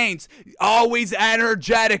the Saints. Always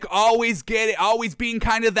energetic, always get it, always being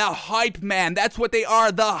kind of the hype man. That's what they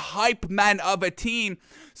are, the hype men of a team.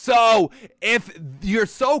 So if you're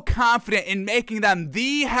so confident in making them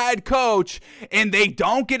the head coach and they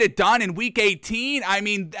don't get it done in week 18, I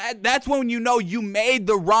mean, that's when you know you made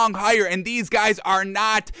the wrong hire, and these guys are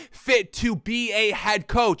not fit to be a head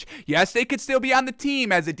coach. Yes, they could still be on the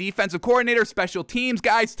team as a defensive coordinator, special teams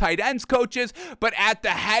guys, tight ends coaches, but at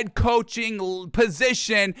the head coaching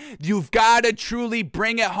position, you've got to truly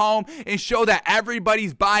bring it home and show that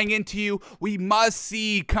everybody's buying into you. We must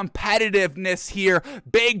see competitiveness here.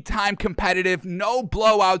 Big time competitive, no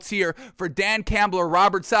blowouts here for Dan Campbell or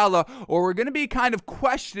Robert Saleh, or we're going to be kind of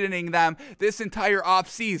questioning them this entire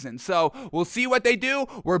offseason. So we'll see what they do.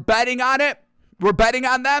 We're betting on it. We're betting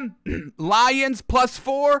on them. Lions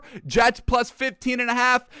 +4, Jets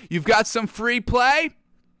 +15.5. You've got some free play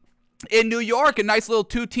in New York, a nice little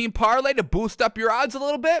 2-team parlay to boost up your odds a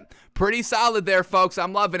little bit. Pretty solid there, folks.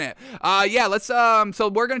 I'm loving it. Yeah, let's, so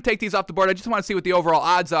we're going to take these off the board. I just want to see what the overall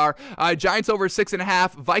odds are. Giants over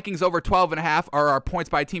 6.5, Vikings over 12.5 are our points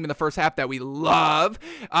by team in the first half that we love.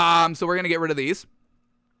 So we're going to get rid of these.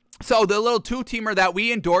 So the little 2-teamer that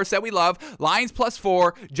we endorse, that we love, Lions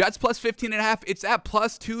 +4, Jets +15.5. It's at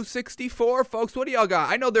 +264, folks. What do y'all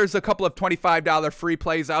got? I know there's a couple of $25 free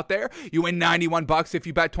plays out there. You win $91 if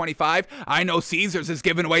you bet 25. I know Caesars is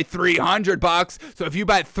giving away $300. So if you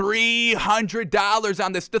bet $300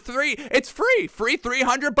 on this, it's free. Free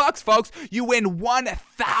 $300, folks. You win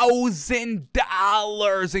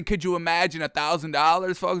 $1,000. And could you imagine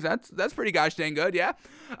 $1,000, folks? That's pretty gosh dang good, yeah.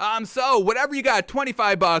 So whatever you got,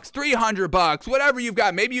 $25, $300, whatever you've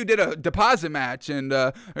got. Maybe you did a deposit match, and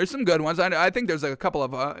there's some good ones. I think there's a couple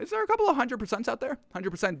of, is there a couple of 100% out there?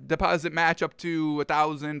 100% deposit match up to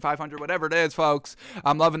 1,500, whatever it is, folks.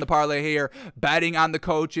 I'm loving the parlay here. Betting on the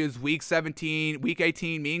coaches, week 17, week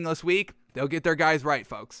 18, meaningless week. They'll get their guys right,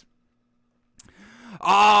 folks.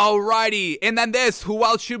 Alrighty, and then this, who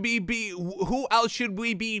else should we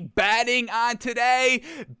be betting on today?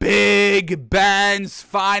 Big Ben's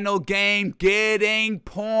final game, getting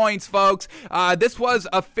points, folks. This was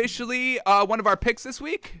officially one of our picks this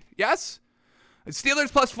week. Yes?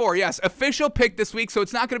 Steelers +4, yes, official pick this week, so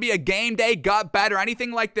it's not going to be a game day gut bet or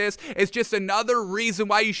anything like this. It's just another reason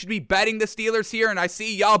why you should be betting the Steelers here, and I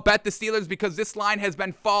see y'all bet the Steelers because this line has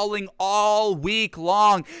been falling all week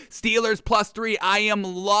long. Steelers +3, I am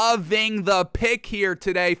loving the pick here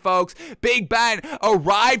today, folks. Big Ben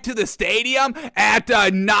arrived to the stadium at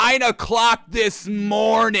 9 o'clock this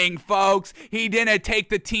morning, folks. He didn't take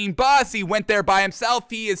the team bus. He went there by himself.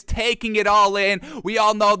 He is taking it all in. We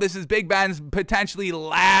all know this is Big Ben's potentially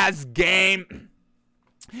last game.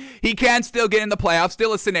 He can still get in the playoffs,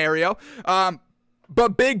 still a scenario.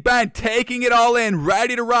 But Big Ben taking it all in,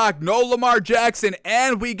 ready to rock. No Lamar Jackson,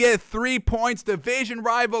 and we get 3 points. Division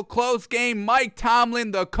rival, close game. Mike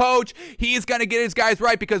Tomlin, the coach, he's going to get his guys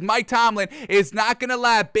right because Mike Tomlin is not going to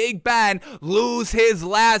let Big Ben lose his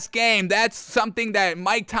last game. That's something that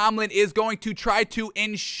Mike Tomlin is going to try to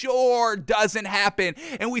ensure doesn't happen.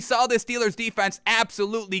 And we saw the Steelers defense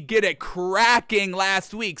absolutely get it cracking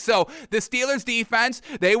last week. So the Steelers defense,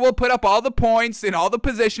 they will put up all the points and all the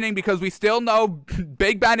positioning because we still know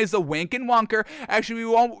Big Ben is a wink and wonker. Actually,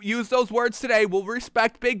 we won't use those words today. We'll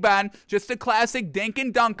respect Big Ben. Just a classic dink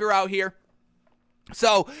and dunker out here.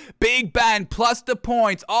 So, Big Ben plus the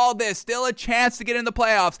points, all this, still a chance to get in the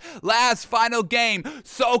playoffs. Last final game,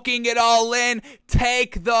 soaking it all in.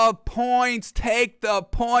 Take the points, take the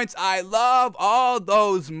points. I love all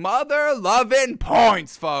those mother-loving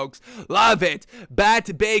points, folks. Love it.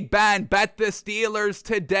 Bet Big Ben, bet the Steelers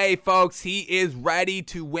today, folks. He is ready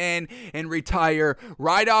to win and retire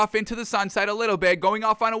right off into the sunset a little bit, going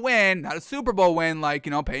off on a win, not a Super Bowl win like,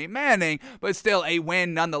 Peyton Manning, but still a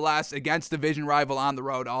win nonetheless against division rival on the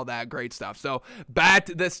road, all that great stuff. So bet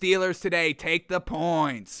the Steelers today, take the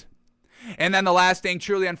points. And then the last thing,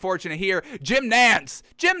 truly unfortunate here, Jim Nantz.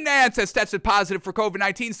 Jim Nantz has tested positive for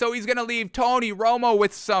COVID-19, so he's going to leave Tony Romo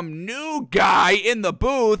with some new guy in the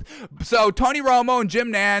booth. So Tony Romo and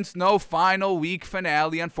Jim Nantz, no final week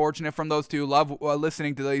finale. Unfortunate from those two. Love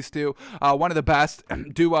listening to these two. One of the best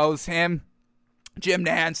duos, him, Jim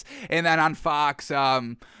Nantz, and then on Fox,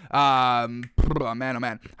 man, oh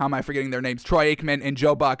man, how am I forgetting their names? Troy Aikman and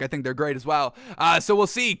Joe Buck. I think they're great as well. So we'll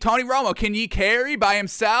see. Tony Romo, can he carry by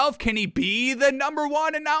himself? Can he be the number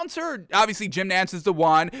one announcer? Obviously, Jim Nantz is the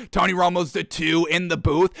one. Tony Romo's the two in the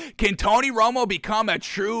booth. Can Tony Romo become a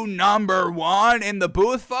true number one in the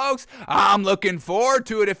booth, folks? I'm looking forward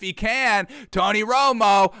to it if he can. Tony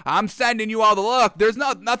Romo, I'm sending you all the look. There's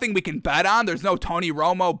nothing we can bet on. There's no Tony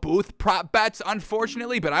Romo booth prop bets,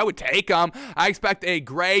 unfortunately, but I would take them. I expect a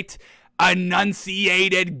great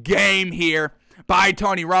enunciated game here by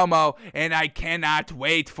Tony Romo, and I cannot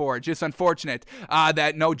wait for it. Just unfortunate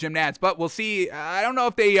that no Jim Nantz, but we'll see. I don't know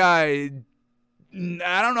if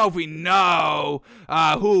we know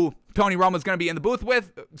who Tony Romo's going to be in the booth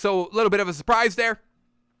with, so a little bit of a surprise there.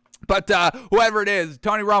 But whoever it is,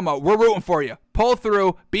 Tony Romo, we're rooting for you. Pull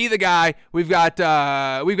through, be the guy. We've got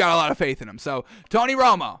a lot of faith in him. So Tony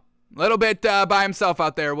Romo, a little bit by himself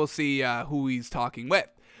out there. We'll see who he's talking with.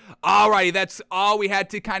 Alrighty, that's all we had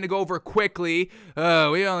to kind of go over quickly. We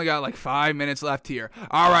only got like 5 minutes left here.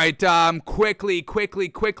 Alright, quickly.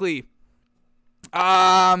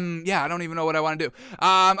 Yeah, I don't even know what I want to do.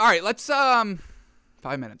 Alright, let's, 5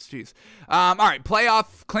 minutes, jeez. Alright,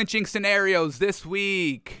 playoff clinching scenarios this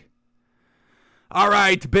week. All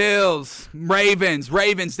right, Bills, Ravens,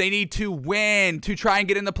 they need to win to try and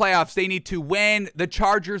get in the playoffs. They need to win, the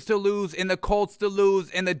Chargers to lose, and the Colts to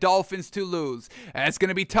lose, and the Dolphins to lose. That's going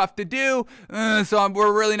to be tough to do, so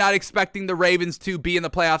we're really not expecting the Ravens to be in the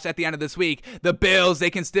playoffs at the end of this week. The Bills, they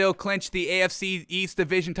can still clinch the AFC East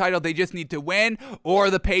division title. They just need to win, or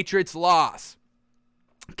the Patriots loss.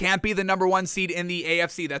 Can't be the number one seed in the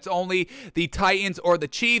AFC. That's only the Titans or the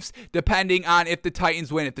Chiefs, depending on if the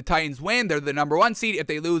Titans win. If the Titans win, they're the number one seed. If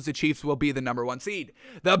they lose, the Chiefs will be the number one seed.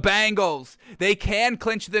 The Bengals, they can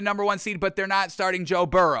clinch the number one seed, but they're not starting Joe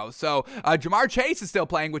Burrow. So Jamar Chase is still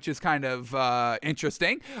playing, which is kind of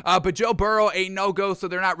interesting. But Joe Burrow ain't no-go, so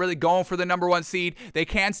they're not really going for the number one seed. They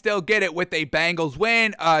can still get it with a Bengals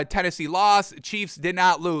win, Tennessee loss, Chiefs did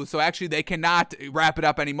not lose. So actually, they cannot wrap it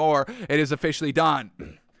up anymore. It is officially done.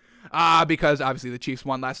 Because obviously the Chiefs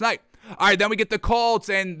won last night. All right, then we get the Colts,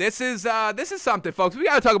 and this is something, folks. We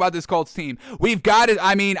got to talk about this Colts team. We've got it.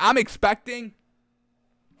 I mean, I'm expecting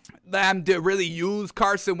them to really use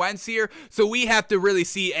Carson Wentz here, so we have to really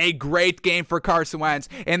see a great game for Carson Wentz,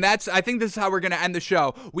 and I think this is how we're going to end the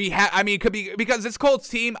show. It could be because this Colts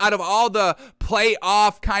team, out of all the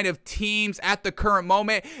playoff kind of teams at the current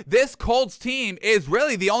moment, this Colts team is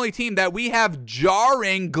really the only team that we have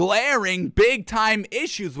jarring, glaring, big-time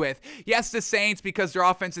issues with. Yes, the Saints, because their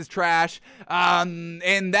offense is trash,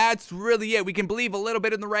 and that's really it. We can believe a little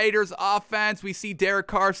bit in the Raiders' offense. We see Derek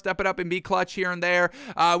Carr step it up and be clutch here and there.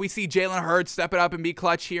 We see Jalen Hurts step it up and be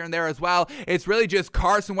clutch here and there as well. It's really just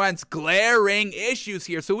Carson Wentz glaring issues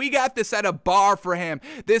here. So we got to set a bar for him.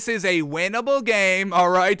 This is a winnable game,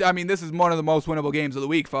 all right? I mean, this is one of the most winnable games of the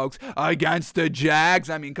week, folks, against the Jags.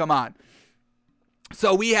 I mean, come on.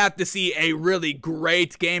 So we have to see a really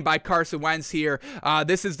great game by Carson Wentz here.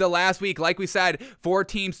 This is the last week, like we said, 4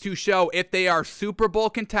 teams to show if they are Super Bowl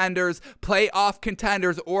contenders, playoff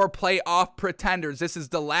contenders, or playoff pretenders. This is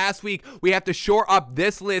the last week. We have to shore up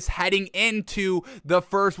this list heading into the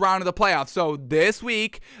first round of the playoffs. So this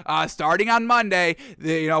week, starting on Monday,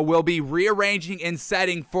 we'll be rearranging and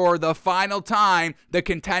setting for the final time the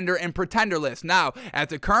contender and pretender list. Now, at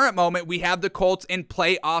the current moment, we have the Colts in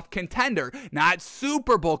playoff contender, not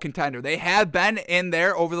Super Bowl contender. They have been in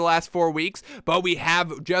there over the last 4 weeks, but we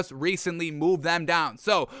have just recently moved them down.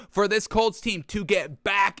 So for this Colts team to get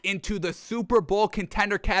back into the Super Bowl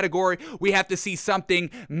contender category, we have to see something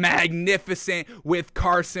magnificent with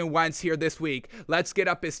Carson Wentz here this week. Let's get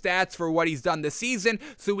up his stats for what he's done this season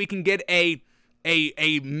so we can get a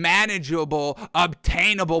manageable,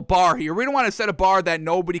 obtainable bar here. We don't want to set a bar that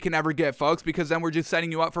nobody can ever get, folks, because then we're just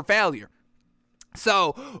setting you up for failure.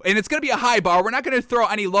 So, and it's going to be a high bar. We're not going to throw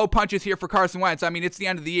any low punches here for Carson Wentz. I mean, it's the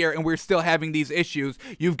end of the year, and we're still having these issues.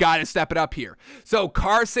 You've got to step it up here. So,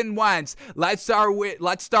 Carson Wentz, let's start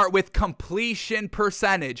with completion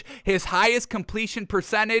percentage. His highest completion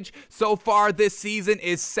percentage so far this season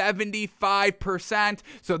is 75%.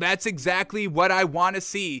 So, that's exactly what I want to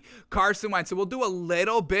see. Carson Wentz. So, we'll do a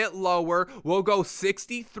little bit lower. We'll go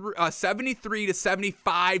 73 to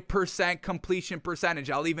 75% completion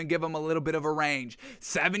percentage. I'll even give him a little bit of a range.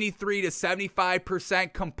 73 to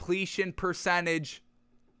 75% completion percentage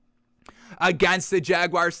against the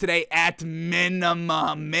Jaguars today at minimum.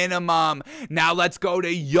 Now let's go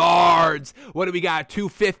to yards. What do we got?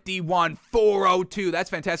 251, 402. That's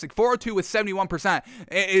fantastic. 402 with 71%.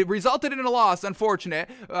 It resulted in a loss, unfortunate.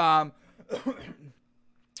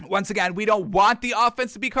 Once again, we don't want the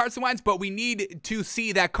offense to be Carson Wentz, but we need to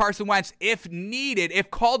see that Carson Wentz, if needed, if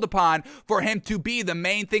called upon, for him to be the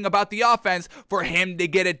main thing about the offense, for him to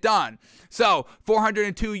get it done. So,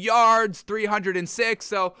 402 yards, 306.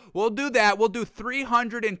 So, we'll do that. We'll do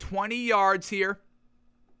 320 yards here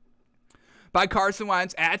by Carson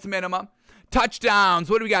Wentz at minimum. Touchdowns.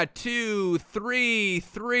 What do we got? 2, 3,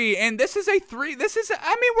 3. And this is a 3. We're talking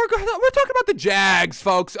about the Jags,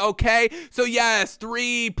 folks, okay? So, yes,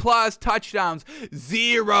 3+ touchdowns,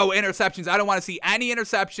 0 interceptions. I don't want to see any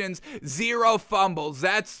interceptions, 0 fumbles.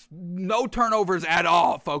 That's no turnovers at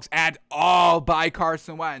all, folks, at all by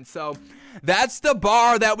Carson Wentz. So, that's the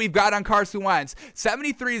bar that we've got on Carson Wentz.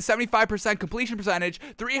 73 to 75% completion percentage,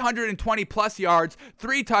 320 plus yards,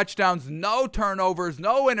 3 touchdowns, no turnovers,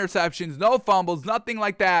 no interceptions, no fumbles, nothing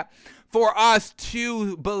like that. For us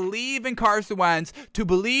to believe in Carson Wentz, to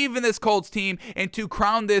believe in this Colts team, and to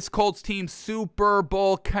crown this Colts team Super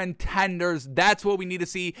Bowl contenders. That's what we need to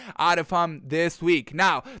see out of him this week.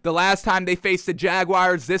 Now, the last time they faced the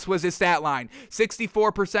Jaguars, this was his stat line.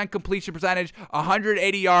 64% completion percentage,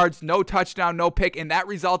 180 yards, no touchdown, no pick, and that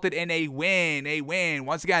resulted in a win.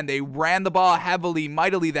 Once again, they ran the ball heavily,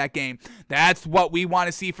 mightily that game. That's what we want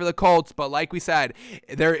to see for the Colts, but like we said,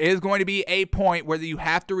 there is going to be a point where you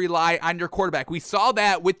have to rely on your quarterback. We saw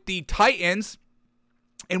that with the Titans.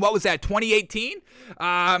 And what was that, 2018?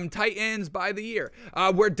 Titans by the year,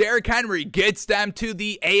 where Derrick Henry gets them to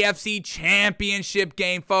the AFC Championship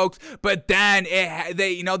game, folks. But then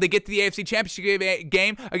they get to the AFC Championship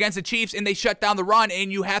game against the Chiefs, and they shut down the run, and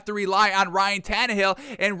you have to rely on Ryan Tannehill,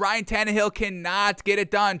 and Ryan Tannehill cannot get it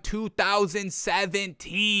done.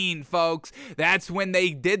 2017, folks. That's when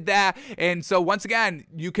they did that. And so once again,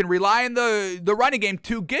 you can rely on the running game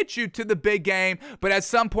to get you to the big game, but at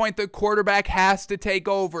some point the quarterback has to take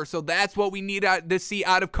over. So that's what we need to see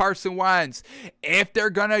out of Carson Wentz. If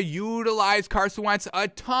they're going to utilize Carson Wentz a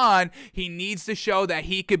ton, he needs to show that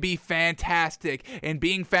he could be fantastic. And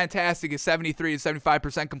being fantastic is 73 to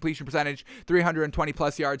 75% completion percentage, 320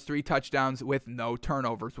 plus yards, 3 touchdowns with no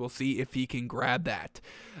turnovers. We'll see if he can grab that.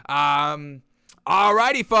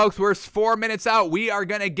 Alrighty, folks, we're 4 minutes out. We are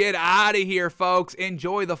going to get out of here, folks.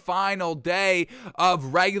 Enjoy the final day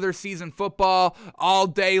of regular season football all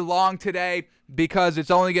day long today, because it's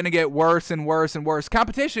only going to get worse and worse and worse.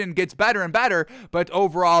 Competition gets better and better, but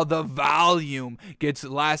overall the volume gets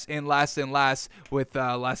less and less and less with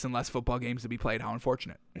less and less football games to be played. How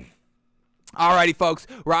unfortunate. Alrighty, folks,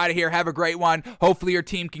 we're out of here. Have a great one. Hopefully your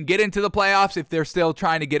team can get into the playoffs if they're still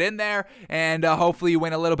trying to get in there, and hopefully you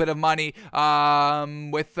win a little bit of money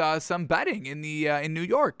with some betting in New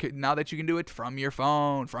York, now that you can do it from your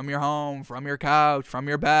phone, from your home, from your couch, from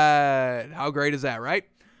your bed. How great is that, right?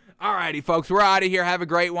 Alrighty, folks, we're out of here. Have a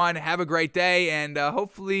great one. Have a great day, and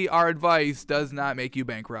hopefully our advice does not make you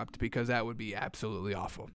bankrupt, because that would be absolutely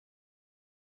awful.